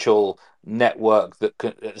provincial network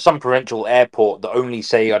some provincial airport that only,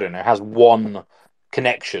 say, I don't know, has one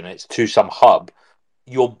connection, it's to some hub.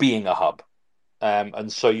 You're being a hub,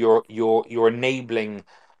 and so you're enabling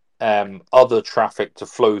other traffic to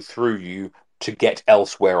flow through you to get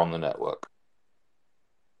elsewhere on the network.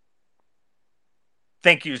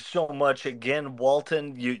 Thank you so much again,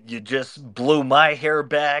 Walton. You just blew my hair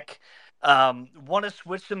back. Want to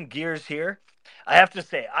switch some gears here? I have to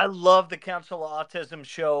say, I love the Council of Autism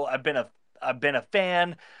show. I've been a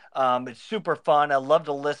fan. It's super fun. I love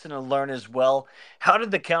to listen and learn as well. How did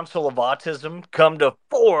the Council of Autism come to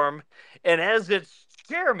form? And as its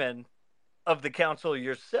chairman of the council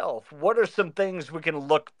yourself, what are some things we can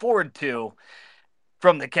look forward to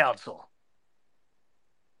from the council?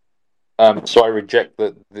 So I reject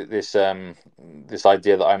this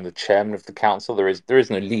idea that I'm the chairman of the council. There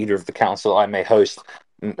is no leader of the council. I may host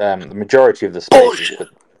the majority of the spaces, but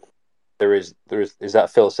there is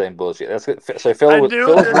that Phil saying bullshit. That's it. So I knew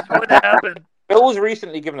this would happen. Phil was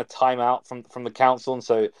recently given a timeout from the council, and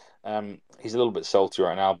so he's a little bit salty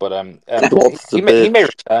right now. But he may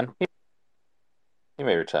return. He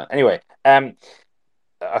may return. Anyway,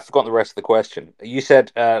 I forgot the rest of the question. You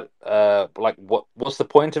said, like, what's the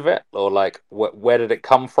point of it, or like, where did it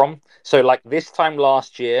come from? So, like this time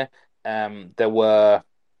last year, there were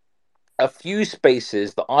a few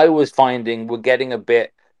spaces that I was finding were getting a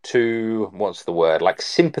bit too, what's the word, like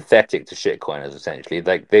sympathetic to shitcoiners. Essentially,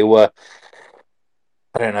 like they were,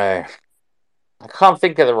 I don't know, I can't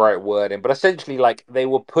think of the right wording, but essentially, like they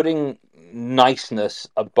were putting niceness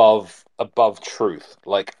above truth.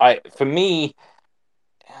 Like for me,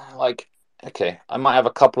 like, okay, I might have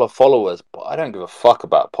a couple of followers, but I don't give a fuck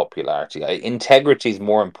about popularity. Integrity is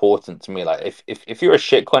more important to me. Like, if you're a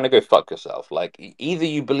shitcoiner, go fuck yourself. Like, either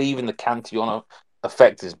you believe in the Cantillon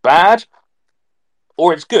effect is bad,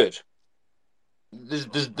 or it's good.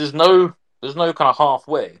 There's no kind of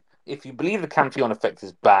halfway. If you believe the Cantillon effect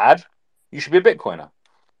is bad, you should be a Bitcoiner.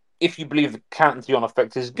 If you believe the Cantillon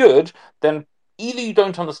effect is good, then either you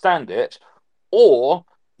don't understand it, or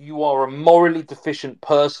you are a morally deficient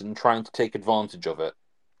person trying to take advantage of it.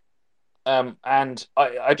 And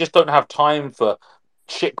I just don't have time for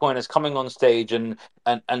shitcoiners coming on stage and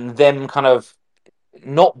them kind of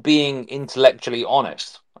not being intellectually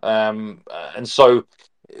honest. And so,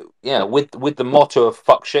 yeah, with the motto of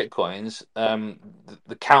 "fuck shitcoins,"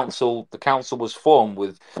 the council was formed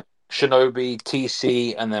with Shinobi,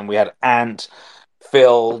 TC, and then we had Ant,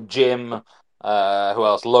 Phil, Jim, who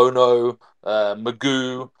else? Lono,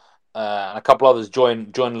 Magoo, and a couple others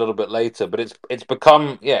join a little bit later. But it's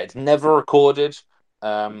become, yeah, it's never recorded.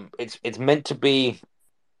 It's meant to be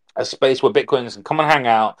a space where Bitcoiners can come and hang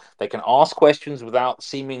out. They can ask questions without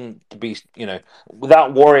seeming to be,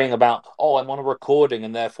 without worrying about, oh, I'm on a recording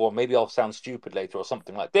and therefore maybe I'll sound stupid later or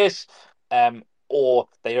something like this. Or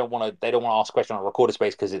they don't want to ask questions on a recorded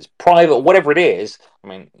space because it's private, or whatever it is. I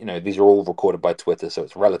mean, these are all recorded by Twitter, so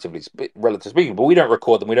it's relative speaking, but we don't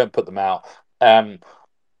record them, we don't put them out.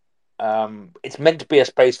 It's meant to be a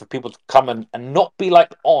space for people to come and not be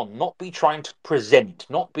not be trying to present,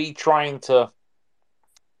 not be trying to,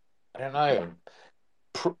 I don't know,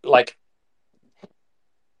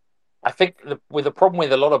 I think the problem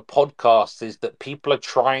with a lot of podcasts is that people are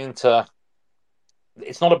trying to.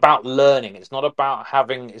 It's not about learning. It's not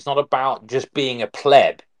about just being a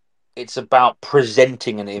pleb. It's about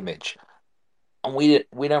presenting an image, and we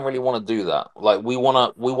don't really want to do that. Like we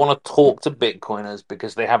want to talk to Bitcoiners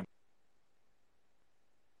because they want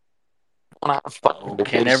to have fun. Can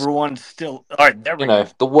Because everyone still? All right, there we go.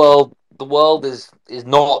 the world is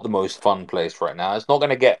not the most fun place right now. It's not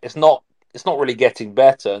going to get. It's not really getting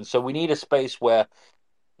better, and so we need a space where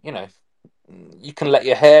you know you can let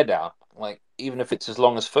your hair down, like even if it's as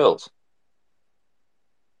long as Phil's.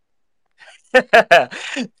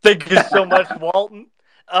 Thank you so much, Walton.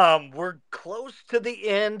 We're close to the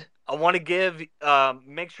end. I want to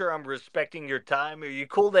make sure I'm respecting your time. Are you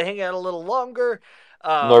cool to hang out a little longer?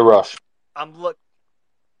 No rush. I'm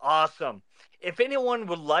awesome. If anyone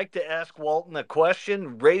would like to ask Walton a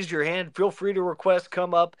question, raise your hand. Feel free to request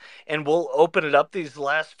come up, and we'll open it up these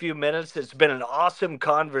last few minutes. It's been an awesome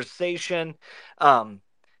conversation.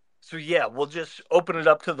 So yeah, we'll just open it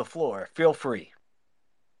up to the floor. Feel free.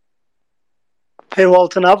 Hey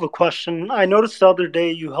Walton, I have a question. I noticed the other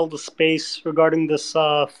day you held a space regarding this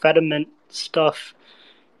Fediment stuff.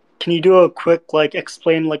 Can you do a quick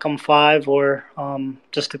explain M5 or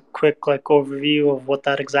just a quick overview of what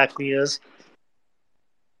that exactly is?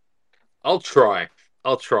 I'll try.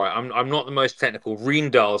 I'm not the most technical.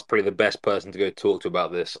 Reendal is probably the best person to go talk to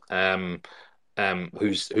about this.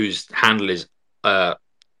 Whose handle is ROT13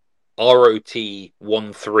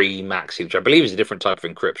 Maxi, which I believe is a different type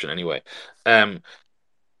of encryption anyway.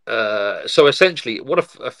 So essentially, what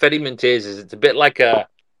a Fediment is it's a bit like a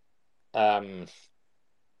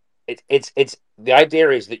it's the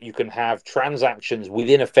idea is that you can have transactions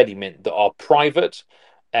within a Fediment that are private,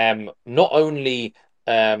 not only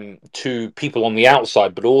to people on the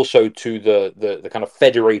outside, but also to the kind of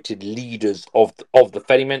federated leaders of the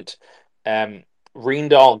Fediment.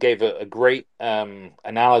 Reendal gave a great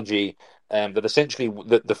analogy that essentially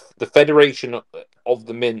the federation of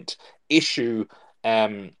the mint issue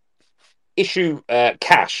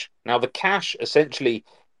cash. Now the cash essentially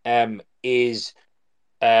is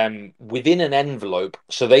within an envelope,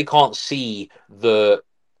 so they can't see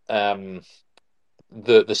um,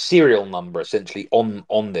 the serial number essentially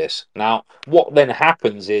on this. Now, what then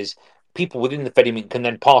happens is people within the Fedimint can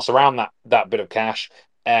then pass around that bit of cash,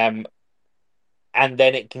 and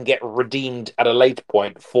then it can get redeemed at a later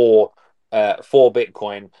point for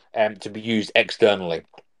Bitcoin to be used externally.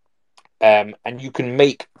 And you can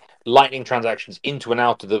make Lightning transactions into and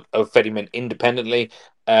out of Fedimint independently.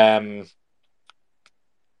 I'm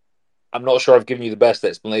not sure I've given you the best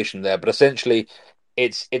explanation there, but essentially,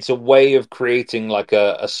 it's a way of creating like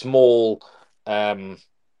a small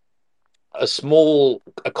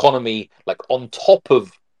economy like on top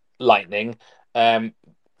of Lightning,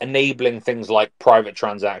 enabling things like private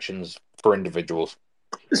transactions for individuals.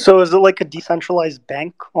 So is it like a decentralized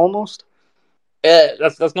bank almost?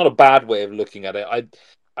 That's not a bad way of looking at it.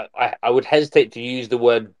 I would hesitate to use the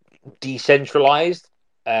word decentralized.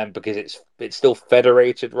 because it's still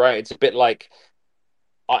federated, right? It's a bit like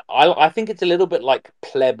I think it's a little bit like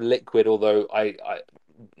pleb liquid, although I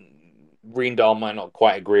Reendal might not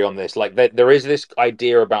quite agree on this. Like there is this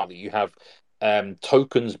idea about that you have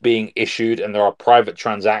tokens being issued and there are private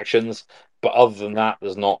transactions, but other than that,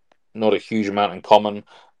 there's not a huge amount in common.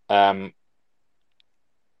 Um,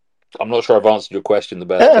 I'm not sure I've answered your question the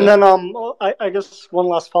best. And then I guess one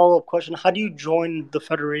last follow-up question: how do you join the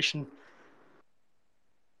federation?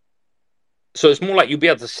 So it's more like you'll be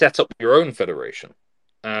able to set up your own federation.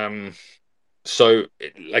 So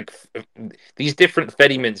like these different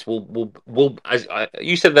fedimints will as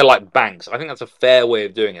you said, they're like banks. I think that's a fair way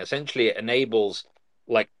of doing it. Essentially, it enables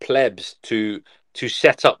like plebs to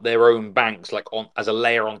set up their own banks like on as a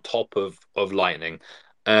layer on top of Lightning.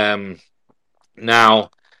 Now,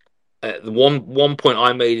 the one point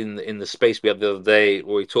I made in the space we had the other day,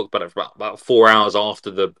 where we talked about it for about 4 hours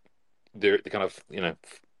after the kind of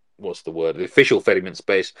what's the word, the official Fedimint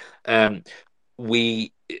space.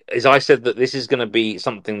 We, as I said, that this is going to be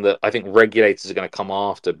something that I think regulators are going to come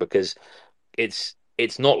after, because it's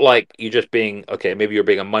not like you're just being okay. Maybe you're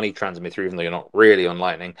being a money transmitter, even though you're not really on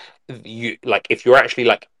Lightning. You like if you're actually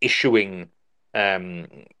like issuing um,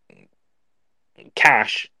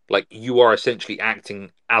 cash, like you are essentially acting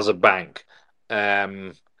as a bank. Yeah.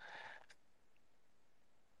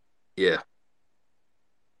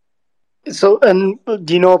 So, and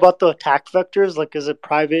do you know about the attack vectors? Like, is it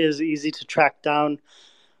private? Is it easy to track down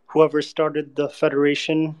whoever started the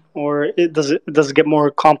federation, or does it get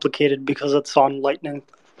more complicated because it's on Lightning?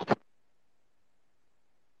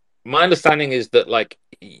 My understanding is that like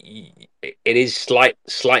it is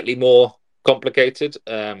slightly more complicated.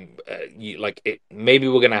 Like it, maybe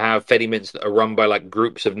we're going to have Fedimints that are run by like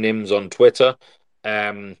groups of NIMs on Twitter.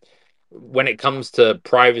 Um, when it comes to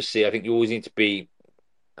privacy, I think you always need to be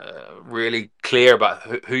really clear about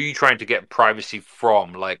who you're trying to get privacy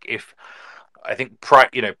from. Like if I think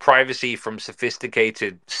privacy from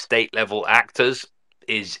sophisticated state level actors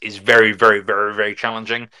is very very very very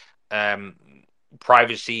challenging. Um,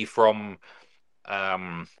 Privacy from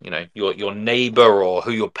your neighbor or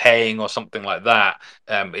who you're paying or something like that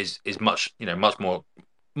is much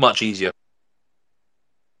easier.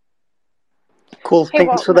 Cool. Hey,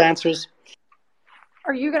 Thanks for the answers.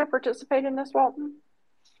 Are you going to participate in this, Walton?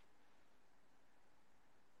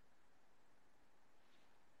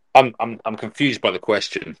 I'm confused by the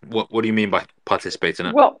question. What do you mean by participate in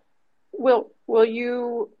it? Well, will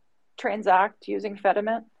you transact using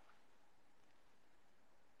Fedimint?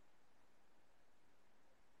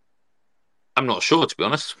 I'm not sure, to be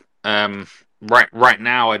honest. Right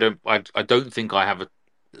now, I don't think I have a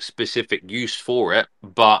specific use for it,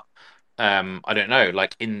 but I don't know.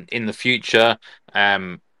 Like in the future,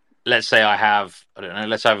 let's say I don't know,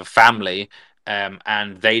 let's say I have a family,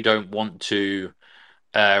 and they don't want to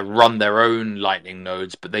run their own Lightning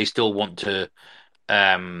nodes, but they still want to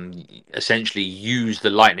essentially use the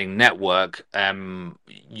Lightning network.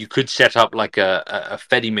 You could set up like a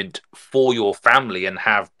Fedimint for your family and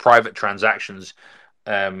have private transactions,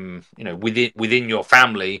 within your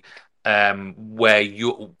family, where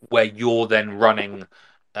you're then running,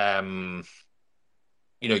 you're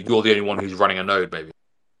the only one who's running a node, maybe.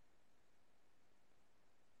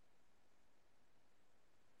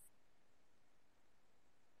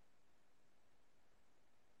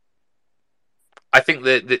 I think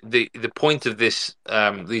the point of this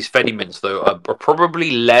these Fedimints though are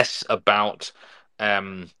probably less about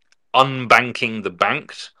unbanking the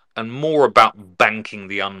banked and more about banking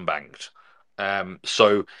the unbanked.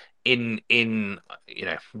 So in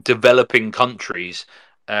developing countries,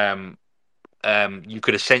 you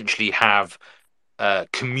could essentially have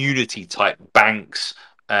community type banks,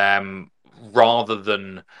 rather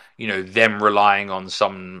than them relying on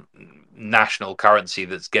some national currency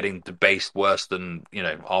that's getting debased worse than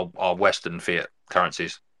our Western fiat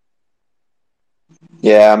currencies.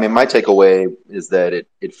 Yeah, I mean, my takeaway is that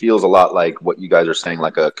it feels a lot like what you guys are saying,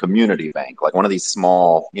 like a community bank, like one of these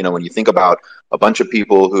small, when you think about a bunch of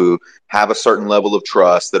people who have a certain level of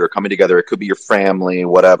trust that are coming together, it could be your family,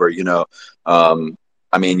 whatever.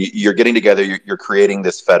 I mean, you're getting together, you're creating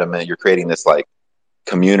this Fedimint, you're creating this like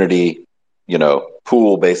community,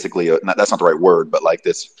 pool, basically. That's not the right word, but like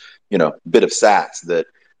this, bit of sats that,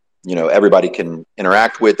 everybody can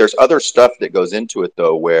interact with. There's other stuff that goes into it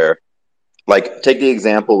though, where like take the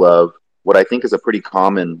example of what I think is a pretty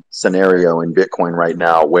common scenario in Bitcoin right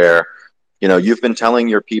now, where you've been telling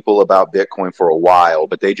your people about Bitcoin for a while,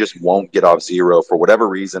 but they just won't get off zero for whatever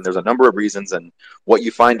reason. There's a number of reasons, and what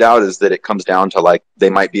you find out is that it comes down to like they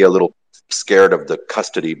might be a little scared of the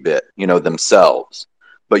custody bit, themselves.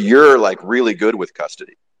 but you're like really good with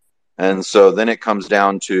custody. And so then it comes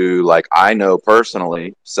down to, like, I know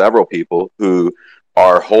personally several people who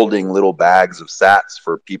are holding little bags of sats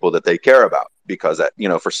for people that they care about, because that,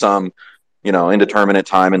 for some, indeterminate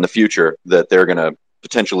time in the future, that they're going to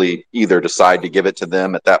potentially either decide to give it to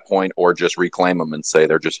them at that point or just reclaim them and say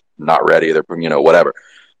they're just not ready. They're, whatever.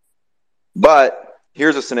 But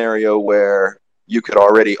here's a scenario where you could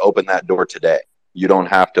already open that door today. You don't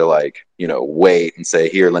have to, like, wait and say,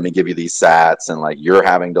 here, let me give you these sats, and like you're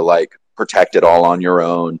having to like protect it all on your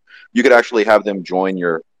own. You could actually have them join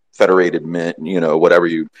your federated mint, whatever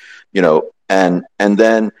and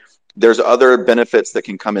then there's other benefits that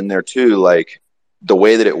can come in there too, like the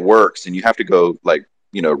way that it works. And you have to go, like,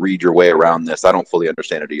 read your way around this. I don't fully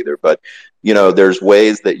understand it either, but there's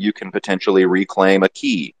ways that you can potentially reclaim a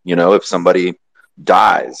key, if somebody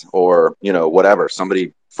dies, or whatever,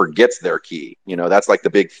 somebody forgets their key. That's like the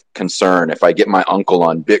big concern. If I get my uncle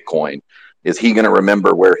on Bitcoin, is he going to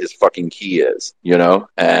remember where his fucking key is?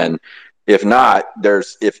 And if not,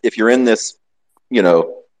 if you're in this,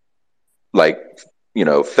 like,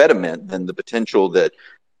 Fediment, then the potential that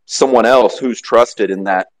someone else who's trusted in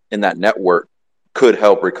that network could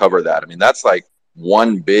help recover that. I mean, that's like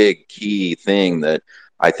one big key thing that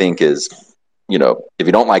I think is, if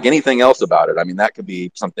you don't like anything else about it, I mean, that could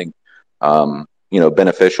be something,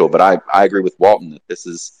 beneficial. But I agree with Walton that this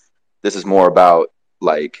is more about,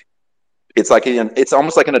 like, it's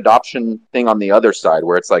almost like an adoption thing on the other side,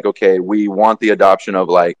 where it's like, okay, we want the adoption of,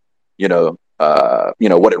 like,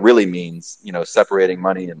 what it really means, separating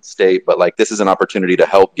money and state, but like this is an opportunity to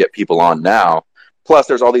help get people on now. Plus,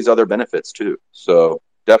 there's all these other benefits too. So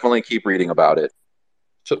definitely keep reading about it.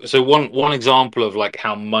 So one example of like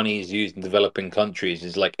how money is used in developing countries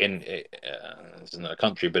is like this isn't a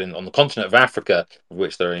country, but on the continent of Africa, of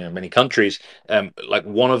which there are many countries. Like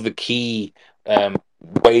one of the key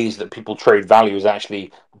ways that people trade value is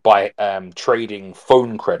actually by trading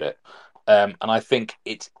phone credit, and I think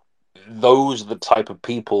those are the type of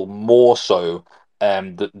people more so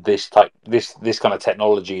that this kind of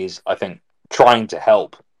technology is, I think, trying to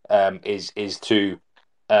help, is to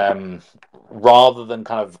rather than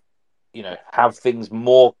kind of have things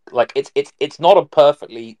more like it's not a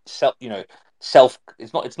perfectly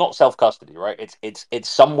it's not self custody, right? It's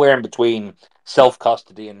somewhere in between self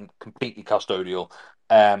custody and completely custodial,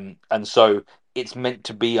 and so it's meant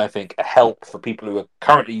to be, I think, a help for people who are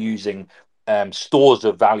currently using stores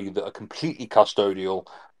of value that are completely custodial,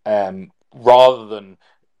 rather than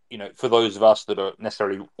for those of us that are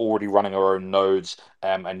necessarily already running our own nodes,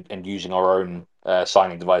 and using our own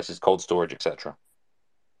signing devices, cold storage, etc.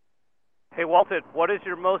 Hey, Walton, what is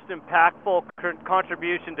your most impactful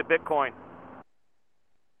contribution to Bitcoin?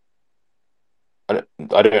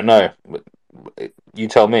 I don't know. You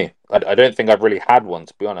tell me. I don't think I've really had one,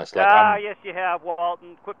 to be honest. Like, yes, you have,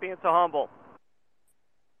 Walton. Quit being so humble.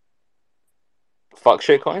 Fuck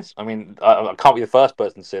shitcoins. I mean, I can't be the first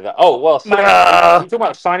person to say that. Oh well, you talking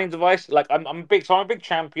about signing device? Like, I'm a big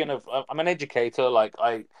champion of. I'm an educator. Like,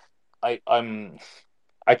 and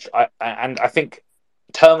I think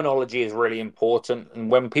terminology is really important.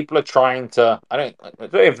 And when people are trying to, I don't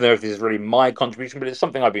even know if this is really my contribution, but it's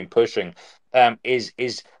something I've been pushing. Is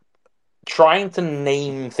trying to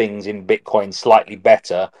name things in Bitcoin slightly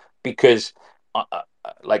better, because,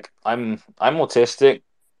 like, I'm autistic.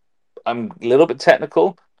 I'm a little bit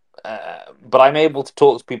technical, but I'm able to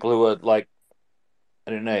talk to people who are, like,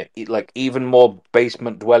 I don't know, like even more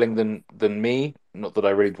basement dwelling than me. Not that I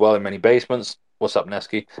really dwell in many basements. What's up,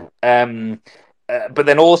 Nesky? But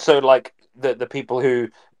then also, like, the people who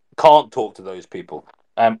can't talk to those people.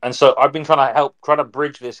 And so I've been trying to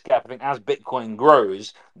bridge this gap. I think as Bitcoin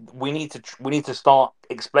grows, we need to start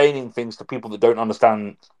explaining things to people that don't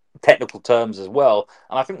understand technical terms as well.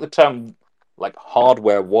 And I think the term, like,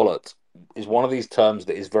 hardware wallet is one of these terms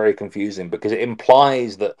that is very confusing, because it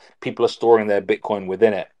implies that people are storing their Bitcoin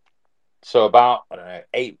within it. So about, I don't know,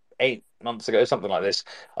 eight months ago, something like this,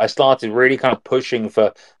 I started really kind of pushing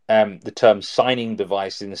for the term signing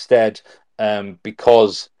device instead,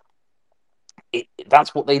 because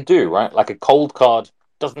that's what they do, right? Like, a cold card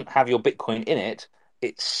doesn't have your Bitcoin in it;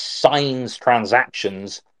 it signs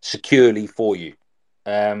transactions securely for you.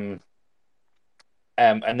 And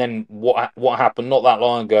then what happened not that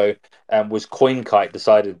long ago was CoinKite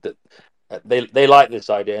decided that they liked this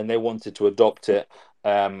idea and they wanted to adopt it,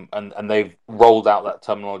 and they've rolled out that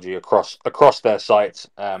terminology across their sites,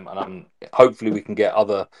 and hopefully we can get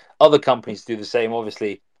other companies to do the same.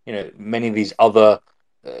 Obviously, many of these other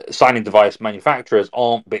signing device manufacturers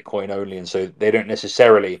aren't Bitcoin only, and so they don't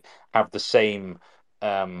necessarily have the same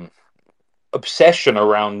obsession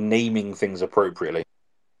around naming things appropriately.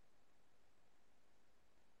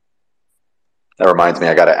 That reminds me,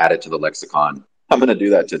 I got to add it to the lexicon. I'm going to do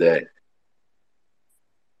that today.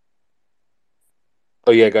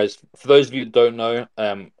 Oh yeah, guys. For those of you that don't know,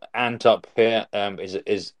 Ant up here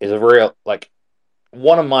is a real like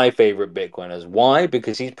one of my favorite Bitcoiners. Why?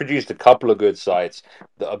 Because he's produced a couple of good sites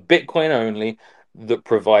that are Bitcoin only that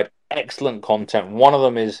provide excellent content. One of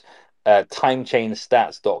them is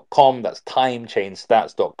timechainstats.com. That's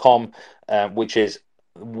timechainstats.com, which is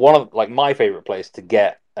one of like my favorite place to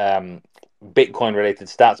get Bitcoin related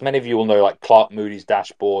stats. Many of you will know like Clark Moody's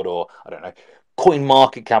dashboard, or I don't know, Coin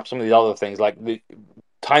Market Cap, some of these other things. Like the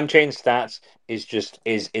Time Chain Stats is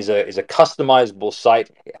a customizable site.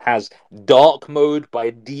 It has dark mode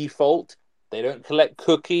by default. They don't collect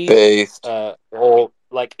cookies, Based. or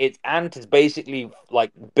like it's basically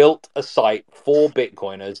like built a site for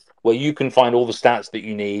Bitcoiners where you can find all the stats that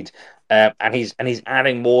you need, and he's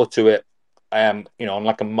adding more to it, on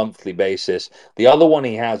like a monthly basis. The other one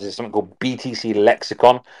he has is something called BTC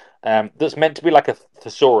Lexicon, that's meant to be like a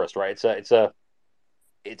thesaurus, right? It's a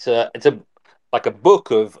like a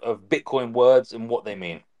book of Bitcoin words and what they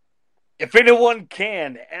mean. If anyone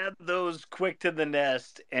can, add those quick to the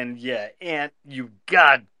nest. And yeah, Ant, you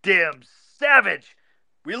goddamn savage.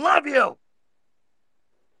 We love you.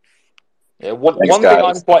 Yeah, one Thanks, one thing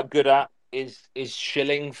I'm guys. quite good at is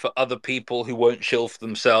shilling for other people who won't shill for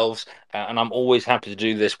themselves, and I'm always happy to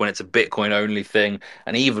do this when it's a Bitcoin only thing,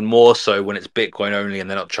 and even more so when it's Bitcoin only and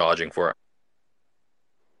they're not charging for it.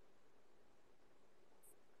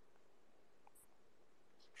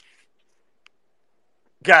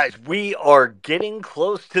 Guys, we are getting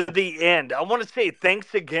close to the end. I want to say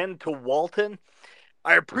thanks again to Walton.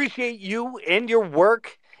 I appreciate you and your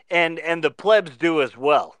work, and the plebs do as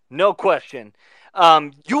well. No question.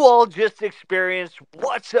 You all just experienced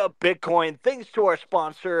What's Up Bitcoin, thanks to our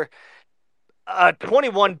sponsor,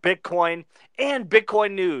 21 Bitcoin, and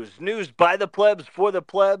Bitcoin News by the plebs for the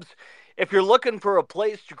plebs. If you're looking for a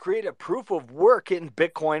place to create a proof of work in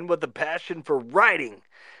Bitcoin with a passion for writing,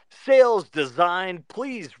 sales, design,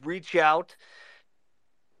 please reach out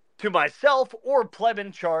to myself or pleb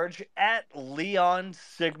in charge at Leon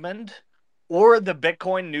Sigmund or the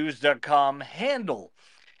BitcoinNews.com handle.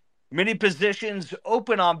 Many positions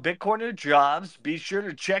open on Bitcoiner jobs. Be sure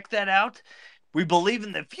to check that out. We believe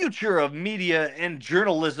in the future of media and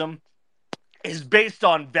journalism is based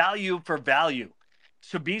on value for value.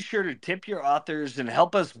 So be sure to tip your authors and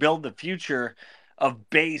help us build the future of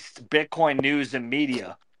based Bitcoin news and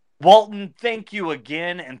media. Walton, thank you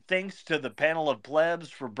again, and thanks to the panel of plebs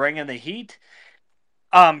for bringing the heat.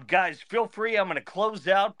 Guys, feel free. I'm going to close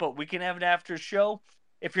out, but we can have an after show.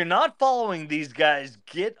 If you're not following these guys,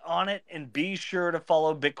 get on it and be sure to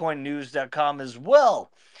follow BitcoinNews.com as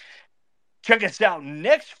well. Check us out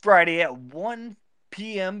next Friday at 1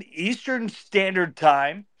 p.m. Eastern Standard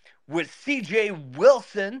Time with CJ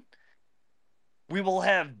Wilson. We will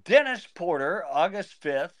have Dennis Porter August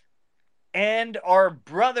 5th and our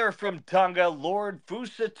brother from Tonga, Lord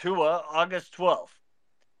Fusatua, August 12th.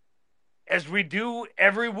 As we do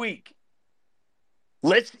every week,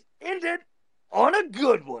 let's end it on a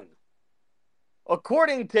good one.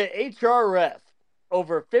 According to HRF,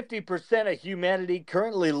 over 50% of humanity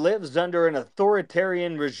currently lives under an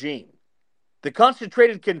authoritarian regime. The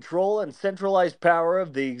concentrated control and centralized power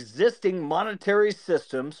of the existing monetary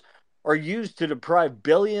systems are used to deprive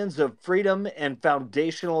billions of freedom and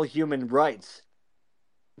foundational human rights.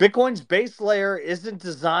 Bitcoin's base layer isn't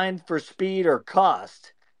designed for speed or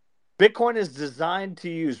cost. Bitcoin is designed to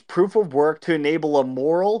use proof of work to enable a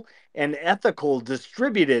moral and ethical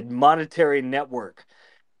distributed monetary network,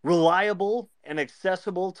 reliable and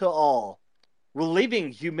accessible to all, relieving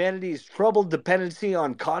humanity's troubled dependency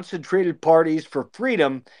on concentrated parties for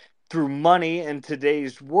freedom through money in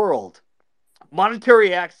today's world.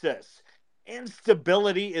 Monetary access and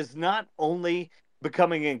stability is not only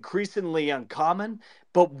becoming increasingly uncommon,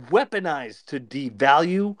 but weaponized to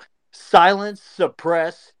devalue, silence,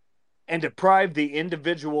 suppress, and deprive the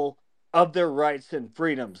individual of their rights and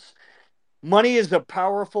freedoms. Money is a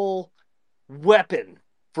powerful weapon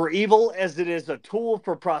for evil as it is a tool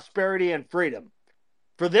for prosperity and freedom.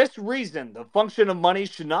 For this reason, the function of money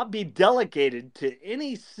should not be delegated to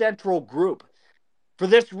any central group. For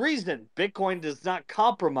this reason, Bitcoin does not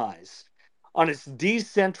compromise on its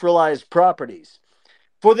decentralized properties.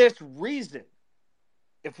 For this reason,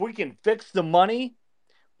 if we can fix the money,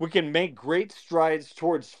 we can make great strides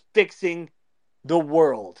towards fixing the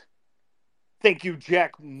world. Thank you,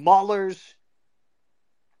 Jack Mahlers.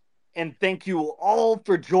 And thank you all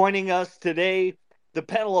for joining us today. The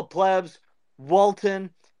panel of plebs, Walton,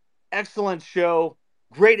 excellent show,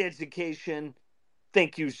 great education.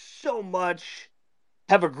 Thank you so much.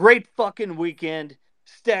 Have a great fucking weekend.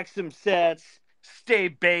 Stack some sets. Stay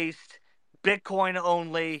based. Bitcoin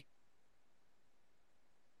only.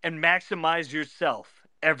 And maximize yourself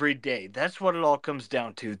every day. That's what it all comes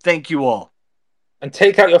down to. Thank you all. And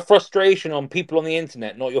take out your frustration on people on the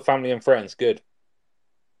internet, not your family and friends. Good.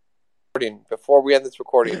 Before we end this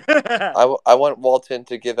recording, I want Walton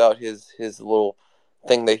to give out his little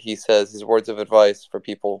thing that he says, his words of advice for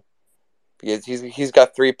people, because he's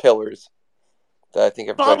got 3 pillars that I think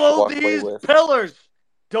everybody should Follow walk away these with. pillars.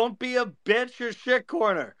 Don't be a bitch or shit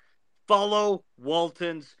corner. Follow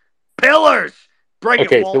Walton's pillars. Bring it,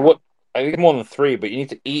 Okay, so Walton. what? I think more than 3, but you need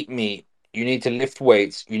to eat meat. You need to lift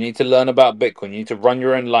weights. You need to learn about Bitcoin. You need to run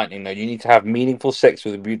your own lightning node. You need to have meaningful sex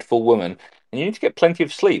with a beautiful woman, and you need to get plenty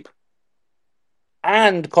of sleep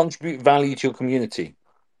and contribute value to your community.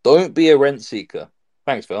 Don't be a rent seeker.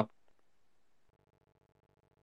 Thanks, Phil.